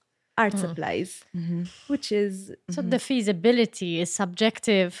art supplies, which is... So the feasibility is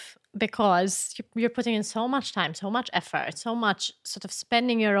subjective because you're putting in so much time, so much effort, so much sort of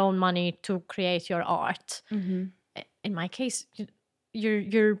spending your own money to create your art. Mm-hmm. In my case,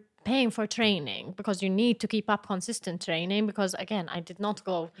 you're paying for training because you need to keep up consistent training because, again, I did not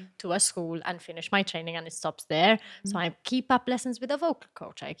go to a school and finish my training and it stops there. Mm-hmm. So I keep up lessons with a vocal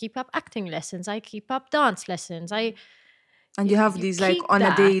coach. I keep up acting lessons. I keep up dance lessons. And you have these like on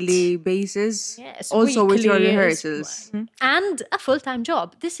a daily basis, yes, also with your rehearsals. And a full-time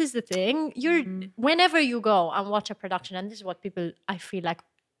job. This is the thing. Whenever you go and watch a production, and this is what people, I feel like,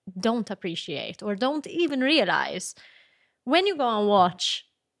 don't appreciate or don't even realize. When you go and watch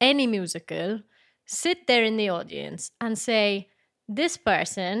any musical, sit there in the audience and say, this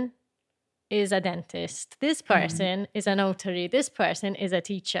person is a dentist, this person is a notary, this person is a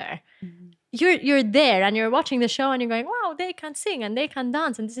teacher. You're there and you're watching the show and you're going, wow, they can sing and they can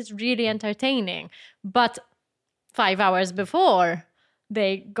dance and this is really entertaining. But 5 hours before,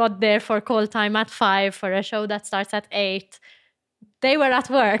 they got there for call time at 5 for a show that starts at 8. They were at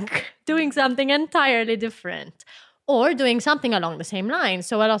work doing something entirely different. Or doing something along the same lines.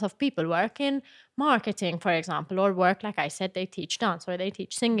 So a lot of people work in marketing, for example, or work, like I said, they teach dance, or they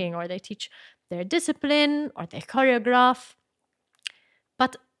teach singing, or they teach their discipline, or they choreograph.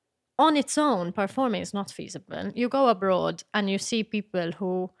 But on its own, performing is not feasible. You go abroad and you see people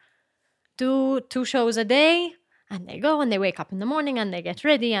who do 2 shows a day, and they go and they wake up in the morning and they get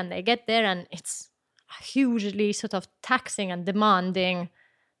ready and they get there, and it's a hugely sort of taxing and demanding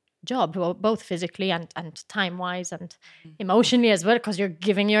job, both physically and time-wise and emotionally as well, because you're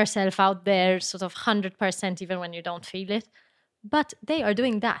giving yourself out there sort of 100% even when you don't feel it. But they are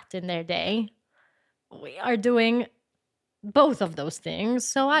doing that in their day. We are doing both of those things.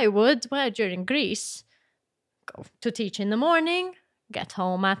 So I would, during Greece, go to teach in the morning, get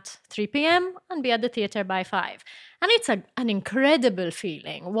home at 3 p.m. and be at the theatre by 5. And it's an incredible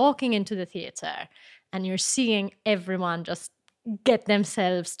feeling, walking into the theatre and you're seeing everyone just get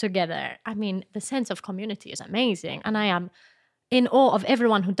themselves together. I mean, the sense of community is amazing. And I am in awe of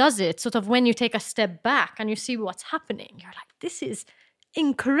everyone who does it. Sort of when you take a step back and you see what's happening, you're like, this is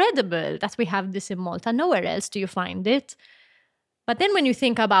incredible that we have this in Malta. Nowhere else do you find it. But then when you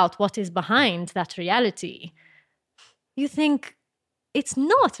think about what is behind that reality, you think it's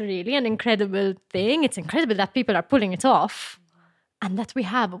not really an incredible thing. It's incredible that people are pulling it off and that we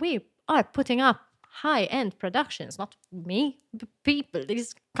are putting up high-end productions, not me, the people,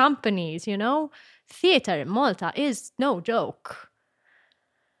 these companies, Theatre in Malta is no joke.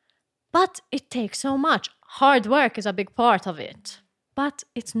 But it takes so much. Hard work is a big part of it. But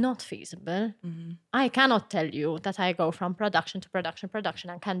it's not feasible. Mm-hmm. I cannot tell you that I go from production to production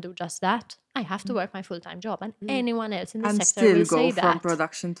and can do just that. I have to work my full-time job, and anyone else in the sector will say that. And still go from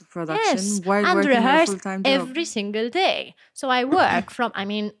production to production. Yes, while and working rehearse a full-time job. every single day. So I work from,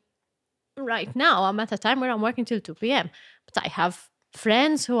 right now I'm at a time where I'm working till 2 p.m. But I have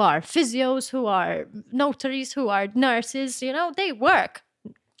friends who are physios, who are notaries, who are nurses, they work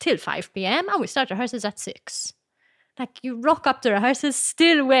till 5 p.m. and we start rehearsals at 6. Like you rock up to rehearsals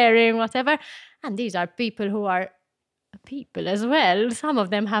still wearing whatever. And these are people who are people as well. Some of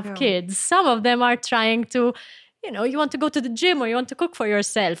them have kids. Some of them are trying to, you want to go to the gym, or you want to cook for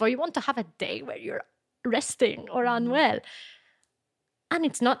yourself, or you want to have a day where you're resting or unwell. And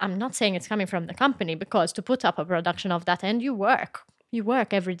I'm not saying it's coming from the company, because to put up a production of that end, you work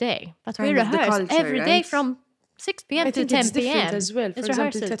every day. But we rehearse every day from 6 p.m. to 10 p.m. It's different as well. For It's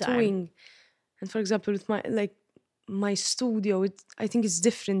example, rehearsal tattooing. time. And for example, with my studio, I think it's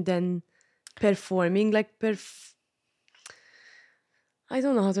different than performing. I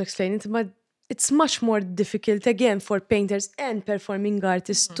don't know how to explain it, but it's much more difficult, again, for painters and performing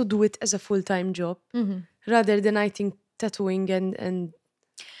artists to do it as a full-time job, rather than, I think, tattooing and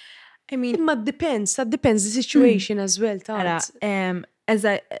I mean, it depends. That depends the situation as well.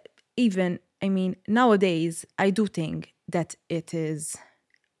 Nowadays, I do think that it is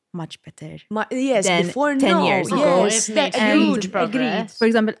much better. Yes, than before 10 years ago. It makes huge progress. For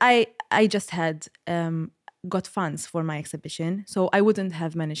example, I just had got funds for my exhibition, so I wouldn't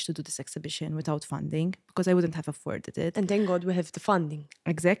have managed to do this exhibition without funding, because I wouldn't have afforded it. And thank God we have the funding.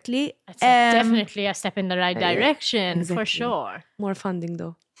 Exactly. It's definitely a step in the right direction, for sure. More funding,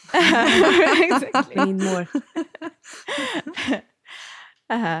 though. Exactly. We need more.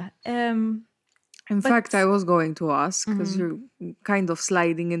 In fact, I was going to ask, because you're kind of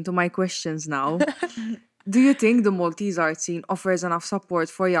sliding into my questions now. Do you think the Maltese art scene offers enough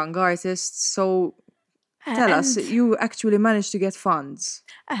support for young artists? So tell us, you actually managed to get funds.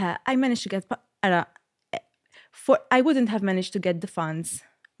 I managed to get... I wouldn't have managed to get the funds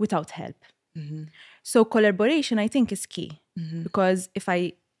without help. So collaboration, I think, is key. Because if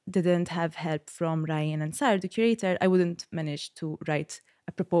I didn't have help from Ryan and Sarah, the curator, I wouldn't manage to write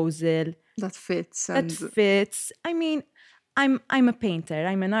a proposal that fits. I mean, I'm a painter.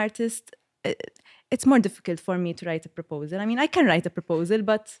 I'm an artist. It's more difficult for me to write a proposal. I mean, I can write a proposal,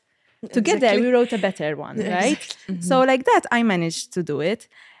 but together we wrote a better one, right? So like that, I managed to do it.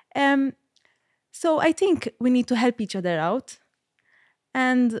 So I think we need to help each other out.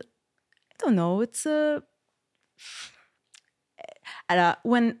 And I don't know, it's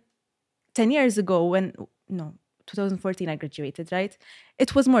when 10 years ago, 2014 I graduated, right?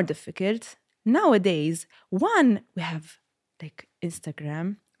 It was more difficult. Nowadays, we have like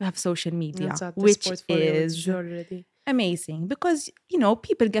Instagram, we have social media, which is already amazing, because,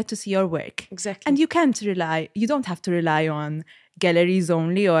 people get to see your work. Exactly. And you don't have to rely on galleries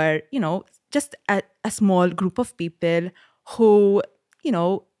only, or, just a small group of people who,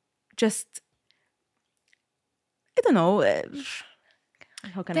 just, I don't know,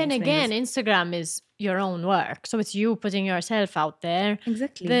 how can I Then explain again, this? Instagram is your own work. So it's you putting yourself out there.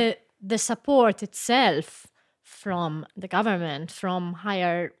 Exactly. The support itself from the government, from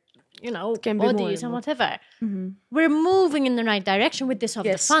higher, bodies and whatever. We're moving in the right direction with this of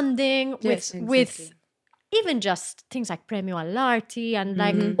the funding, with even just things like Premio all'Arti and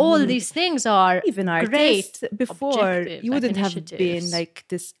like all these things are even great. Artists. Before, you wouldn't have been like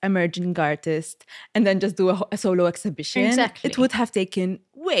this emerging artist and then just do a solo exhibition. Exactly. It would have taken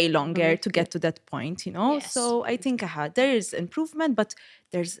way longer to get to that point, Yes. So I think there is improvement, but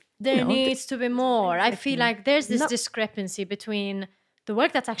there needs to be more. I feel like there's this discrepancy between the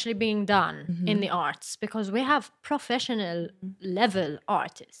work that's actually being done in the arts, because we have professional level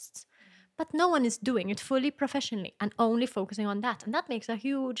artists, but no one is doing it fully professionally and only focusing on that. And that makes a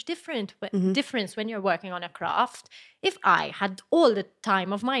huge difference when you're working on a craft. If I had all the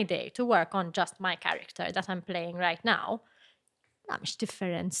time of my day to work on just my character that I'm playing right now, mhix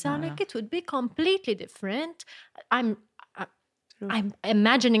differenza, like it would be completely different. I'm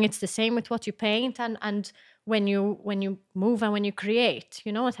imagining it's the same with what you paint and when you move and when you create,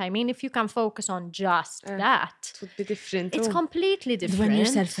 you know what I mean? If you can focus on just that, it would be different. it's completely different. when you're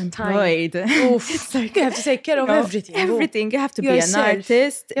self-employed. It's like you have to take care of everything. Everything. You have to be an Yourself.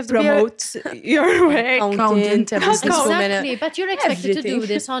 artist, You have to be promote your work. Accountant, a businesswoman. Exactly, but you're expected to do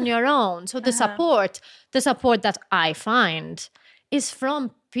this on your own. So the support that I find is from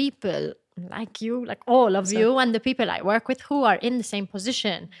people like you, like all of you, and the people I work with who are in the same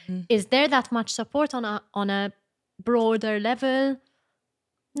position. Is there that much support on a broader level?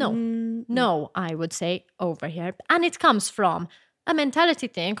 No, I would say over here. And it comes from a mentality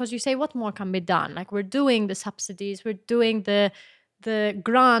thing, because you say, what more can be done? Like, we're doing the subsidies, we're doing the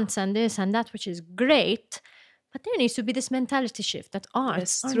grants and this and that, which is great. But there needs to be this mentality shift that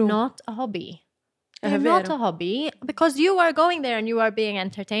arts are not a hobby. They're not a hobby, because you are going there and you are being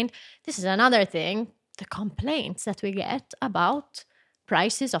entertained. This is another thing, the complaints that we get about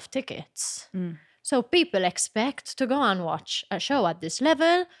prices of tickets. So people expect to go and watch a show at this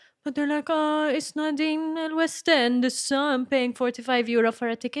level But they're like, oh, it's Nadine El West End, so I'm paying €45 for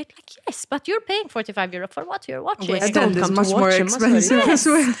a ticket. Like, yes, but you're paying €45 for what you're watching. West End is much more expensive as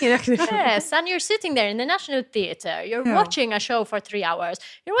well. Yes, and you're sitting there in the National Theatre. You're watching a show for 3 hours.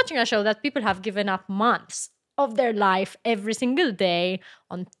 You're watching a show that people have given up months of their life every single day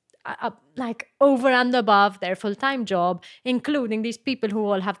on like over and above their full-time job, including these people who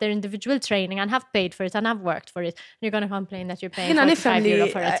all have their individual training and have paid for it and have worked for it. You're going to complain that you're paying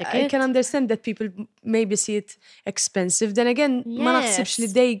 €45 for a ticket. I can understand that people maybe see it expensive. Then again,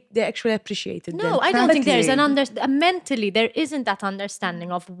 they actually appreciate it. No, I don't think there's mentally there isn't that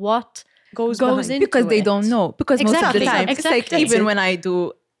understanding of what goes into because they don't know. Because most of the time, Exactly. it's like even when I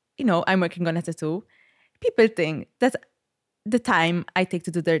do, I'm working on a tattoo, people think that the time I take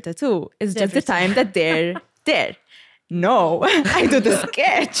to do their tattoo is just the time that they're there. No, I do the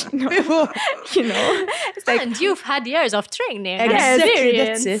sketch. No, it's like, and you've had years of training, Exactly,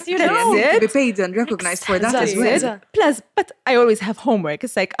 experience. that's it. That's To be paid and recognized for that as well. Plus, but I always have homework.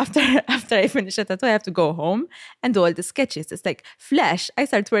 It's like after I finish a tattoo, I have to go home and do all the sketches. It's like Flash. I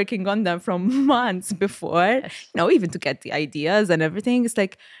start working on them from months before, even to get the ideas and everything. It's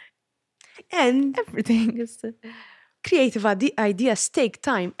like, and everything is creative ideas take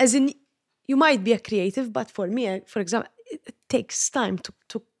time. As in, you might be a creative, but for me, for example, it takes time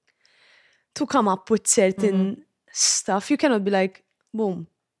to come up with certain stuff. You cannot be like, boom,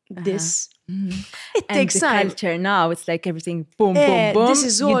 this. It takes time. Culture now, it's like everything boom, boom, boom. This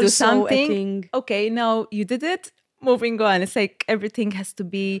is you also do something. a thing. Okay, now you did it. Moving on. It's like everything has to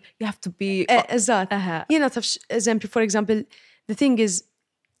be. You have to be. Eżatt. Jiena taf eżempju, for example, the thing is,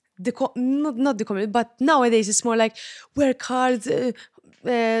 not the comedy, but nowadays it's more like work hard,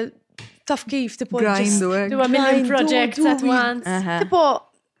 tough kif, tipo Grind, do a million projects at once. Tipo,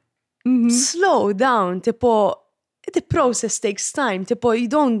 slow down, tipo, the process takes time, tipo, you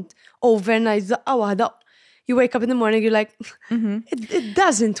don't overnight, you wake up in the morning, you're like, it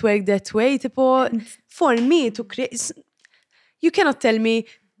doesn't work that way, tipo, for me to create, you cannot tell me,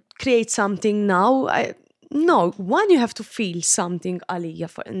 create something now, no, one, you have to feel something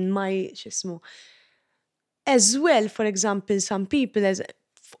għalija in my xismu. As well, for example, some people,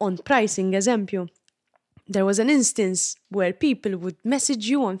 on pricing, eżempju, there was an instance where people would message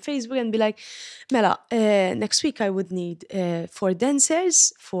you on Facebook and be like, Mela, next week I would need 4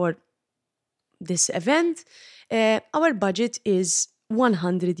 dancers for this event. Our budget is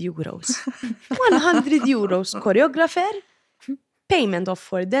 €100. €100, choreographer, payment of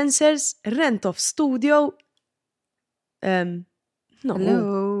 4 dancers, rent of studio. No.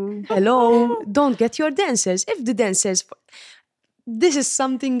 Hello. Don't get your dancers. If the dancers, this is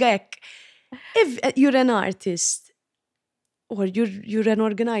something like, if you're an artist or you're an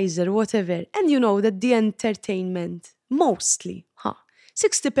organizer, whatever, and you know that the entertainment, mostly,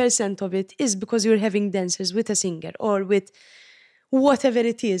 60% of it is because you're having dancers with a singer or with whatever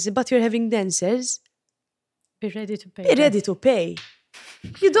it is, but you're having dancers. Be ready to pay. Be ready to pay.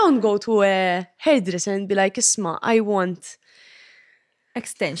 You don't go to a hairdresser and be like, Isma, I want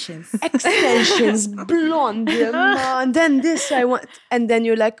extensions, blonde, and then this I want, and then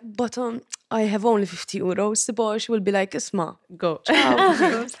you're like, but I have only €50. The boy will be like, Isma, go.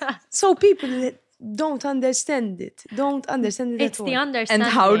 So people don't understand it. It's the understanding. And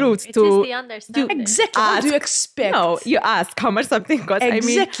how rude It to is the understanding. Exactly. What do you expect? No, you ask how much something costs.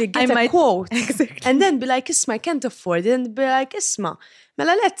 Exactly. Get a quote. Exactly. And then be like, Isma, I can't afford it. And be like, Isma,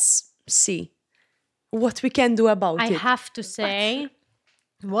 Mela, let's see what we can do about it. I have to say,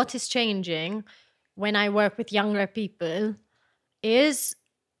 what is changing when I work with younger people is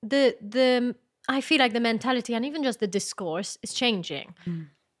the I feel like the mentality and even just the discourse is changing.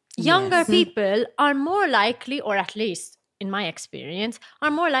 Younger people are more likely, or at least in my experience, are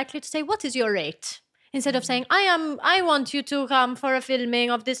more likely to say, what is your rate? Instead of saying, I want you to come for a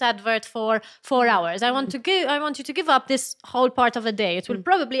filming of this advert for 4 hours. I want you to give up this whole part of a day. It will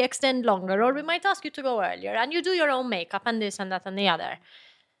probably extend longer, or we might ask you to go earlier, and you do your own makeup and this and that and the other.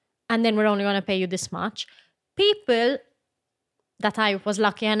 And then we're only going to pay you this much. People that I was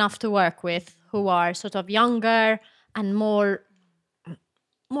lucky enough to work with who are sort of younger and more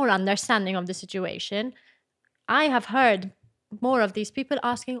understanding of the situation, I have heard more of these people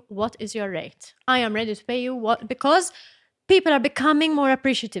asking, what is your rate? I am ready to pay you what, because people are becoming more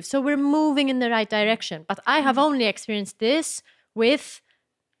appreciative. So we're moving in the right direction. But I have only experienced this with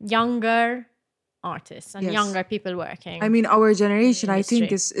younger artists and younger people working. I mean, our generation, I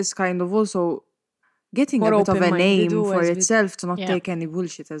think, is kind of also getting more a bit of a name for itself to not take any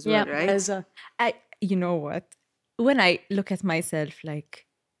bullshit as well, right? You know what? When I look at myself like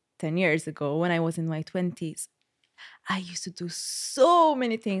 10 years ago, when I was in my 20s, I used to do so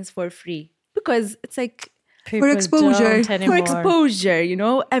many things for free because it's like People exposure. don't for anymore. exposure, you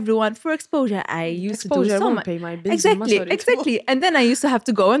know, everyone for exposure. I used Exposure to do so won't much. pay my bills in Exactly, Masori. exactly. And then I used to have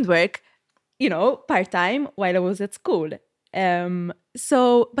to go and work, you know, part-time while I was at school.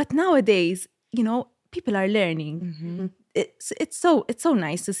 But nowadays, you know, people are learning. It's so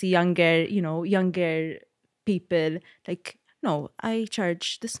nice to see younger people like, no, I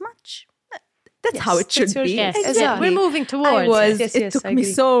charge this much. That's how it should that's your be. Yes, Exactly. we're moving towards Yes, It took I me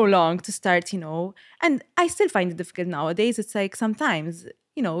agree. so long to start, you know, and I still find it difficult nowadays. It's like sometimes,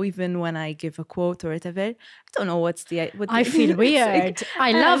 you know, even when I give a quote or whatever, I don't know what I feel weird.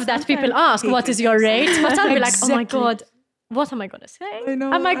 I love that people ask, what is your rate? But I'll be like, oh my Exactly. God, what am I going to say? I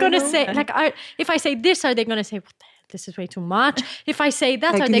know, Am I going to know. say, like, if I say this, are they going to say, what the hell, this is way too much? If I say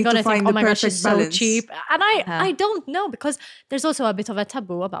that, Like, are you they need going to to think, find oh the my gosh, perfect it's balance. so cheap? And I don't know, because there's also a bit of a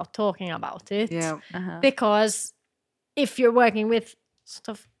taboo about talking about it. Yeah. Because if you're working with sort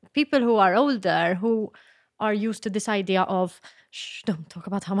of people who are older, who are used to this idea of, shh, don't talk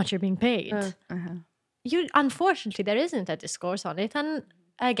about how much you're being paid. Unfortunately, there isn't a discourse on it. And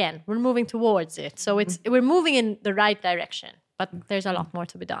again, we're moving towards it. So we're moving in the right direction, but there's a lot more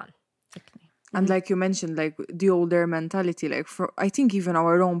to be done. And like you mentioned, like the older mentality, like I think even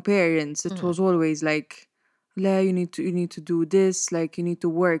our own parents, it was always like, you need to do this, like you need to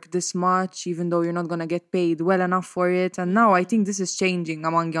work this much, even though you're not gonna get paid well enough for it. And now I think this is changing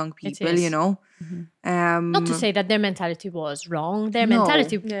among young people, is. you know. Not to say that their mentality was wrong. Their No.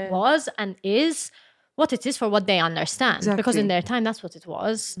 mentality was and is what it is for what they understand. Because Exactly. in their time, that's what it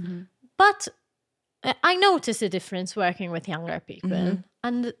was. But I notice a difference working with younger people.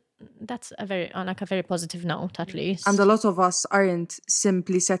 And that's on a very positive note, at least. And a lot of us aren't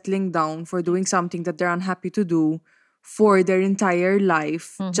simply settling down for doing something that they're unhappy to do for their entire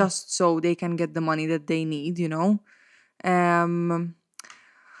life, just so they can get the money that they need, you know.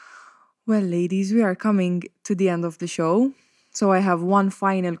 Well, ladies, we are coming to the end of the show. So I have one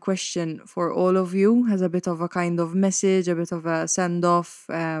final question for all of you, as a bit of a kind of message, a bit of a send-off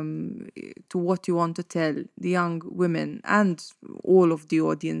to what you want to tell the young women and all of the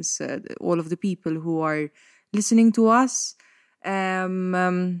audience, all of the people who are listening to us.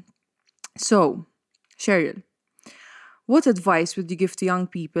 So, Cheryl, what advice would you give to young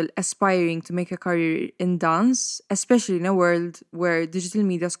people aspiring to make a career in dance, especially in a world where digital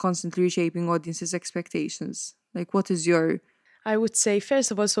media is constantly reshaping audiences' expectations? Like, what is your... I would say, first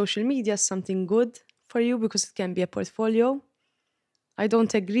of all, social media is something good for you because it can be a portfolio. I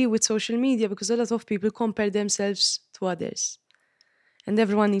don't agree with social media because a lot of people compare themselves to others. And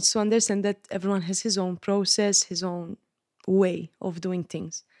everyone needs to understand that everyone has his own process, his own way of doing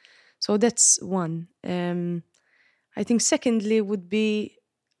things. So that's one. I think secondly would be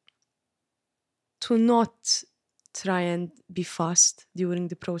to not try and be fast during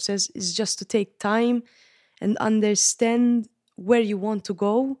the process. It's just to take time and understand where you want to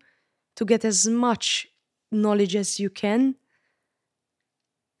go, to get as much knowledge as you can,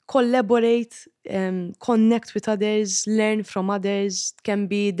 collaborate, connect with others, learn from others. It can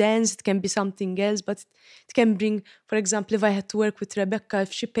be dance, it can be something else, but it can bring, for example, if I had to work with Rebecca,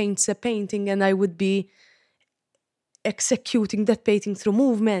 if she paints a painting and I would be executing that painting through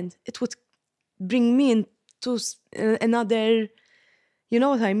movement, it would bring me into another... You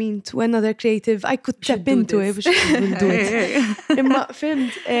know what I mean? To another creative. I could tap into it. We will do it.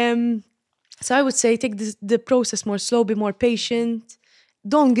 So I would say take the process more slow, be more patient.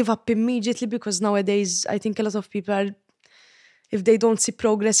 Don't give up immediately because nowadays I think a lot of people are, if they don't see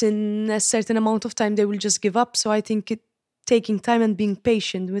progress in a certain amount of time, they will just give up. So I think taking time and being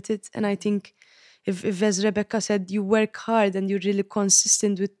patient with it. And I think if as Rebecca said, you work hard and you're really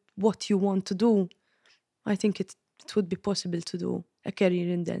consistent with what you want to do, I think it would be possible to do a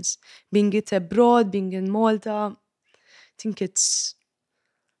career in dance. Being it abroad, being in Malta, I think it's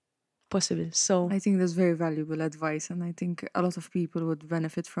possible. So I think that's very valuable advice, and I think a lot of people would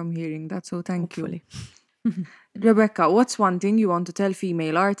benefit from hearing that. So thank hopefully. you. Rebecca, what's one thing you want to tell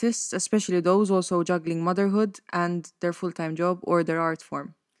female artists, especially those also juggling motherhood and their full-time job or their art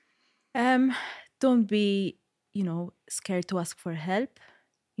form? Don't be, scared to ask for help.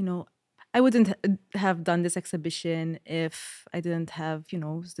 I wouldn't have done this exhibition if I didn't have,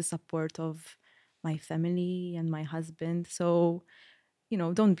 the support of my family and my husband. So,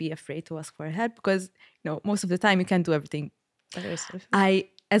 don't be afraid to ask for help because, most of the time you can't do everything.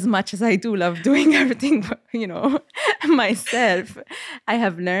 As much as I do love doing everything, myself, I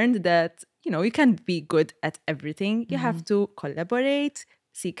have learned that, you can't be good at everything. You have to collaborate,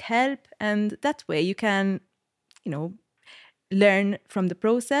 seek help, and that way you can, learn from the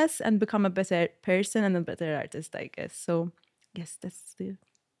process and become a better person and a better artist, I guess. So yes, that's the...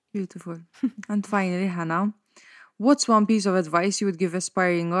 Beautiful. And finally, Hannah, what's one piece of advice you would give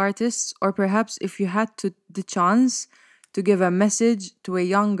aspiring artists, or perhaps if you had the chance to give a message to a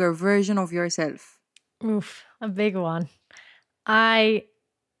younger version of yourself? Oof, a big one. I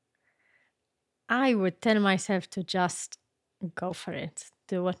would tell myself to just go for it.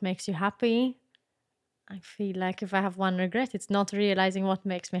 Do what makes you happy. I feel like if I have one regret, it's not realizing what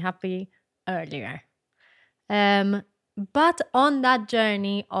makes me happy earlier. But on that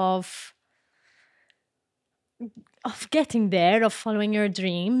journey of getting there, of following your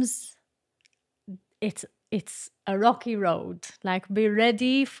dreams, it's a rocky road. Like, be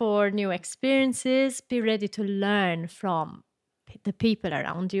ready for new experiences, be ready to learn from the people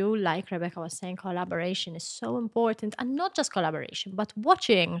around you. Like Rebecca was saying, collaboration is so important, and not just collaboration, but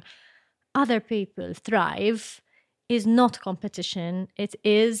watching other people thrive is not competition, it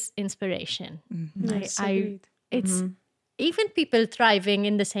is inspiration. Yes, agreed. It's even people thriving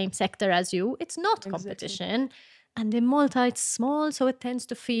in the same sector as you, it's not competition. And in Malta, it's small, so it tends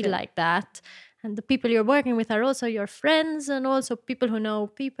to feel like that. And the people you're working with are also your friends and also people who know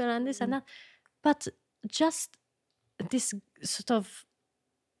people and this and that. But just this sort of...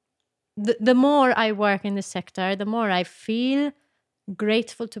 The more I work in this sector, the more I feel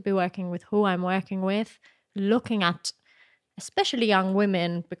grateful to be working with who I'm working with, looking at especially young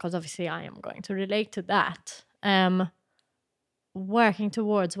women, because obviously I am going to relate to that, working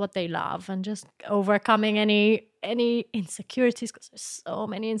towards what they love and just overcoming any insecurities, because there's so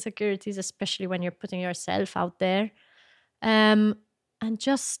many insecurities, especially when you're putting yourself out there, and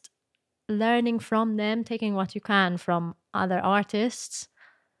just learning from them, taking what you can from other artists,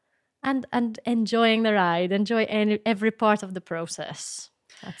 and enjoying the ride, enjoy every part of the process.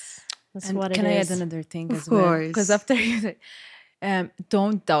 That's and what it is. Can I add another thing as course. well? Because after you say,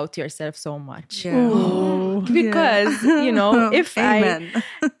 don't doubt yourself so much. Yeah. Because, you know, if Amen.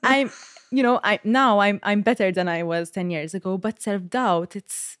 I'm better than I was 10 years ago, but self-doubt,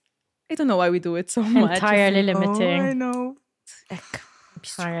 I don't know why we do it so much. Entirely limiting. Oh, I know.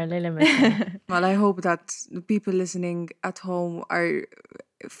 Entirely limiting. Well, I hope that the people listening at home are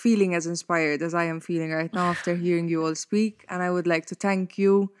feeling as inspired as I am feeling right now after hearing you all speak. And I would like to thank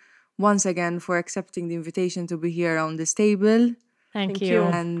you once again for accepting the invitation to be here around this table. Thank you.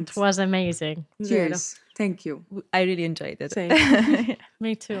 And it was amazing. cheers. Thank you. I really enjoyed it. Same.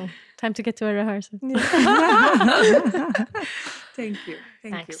 Me too. Time to get to a rehearsal. Thank you. Thank you.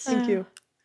 Thanks. Thank you.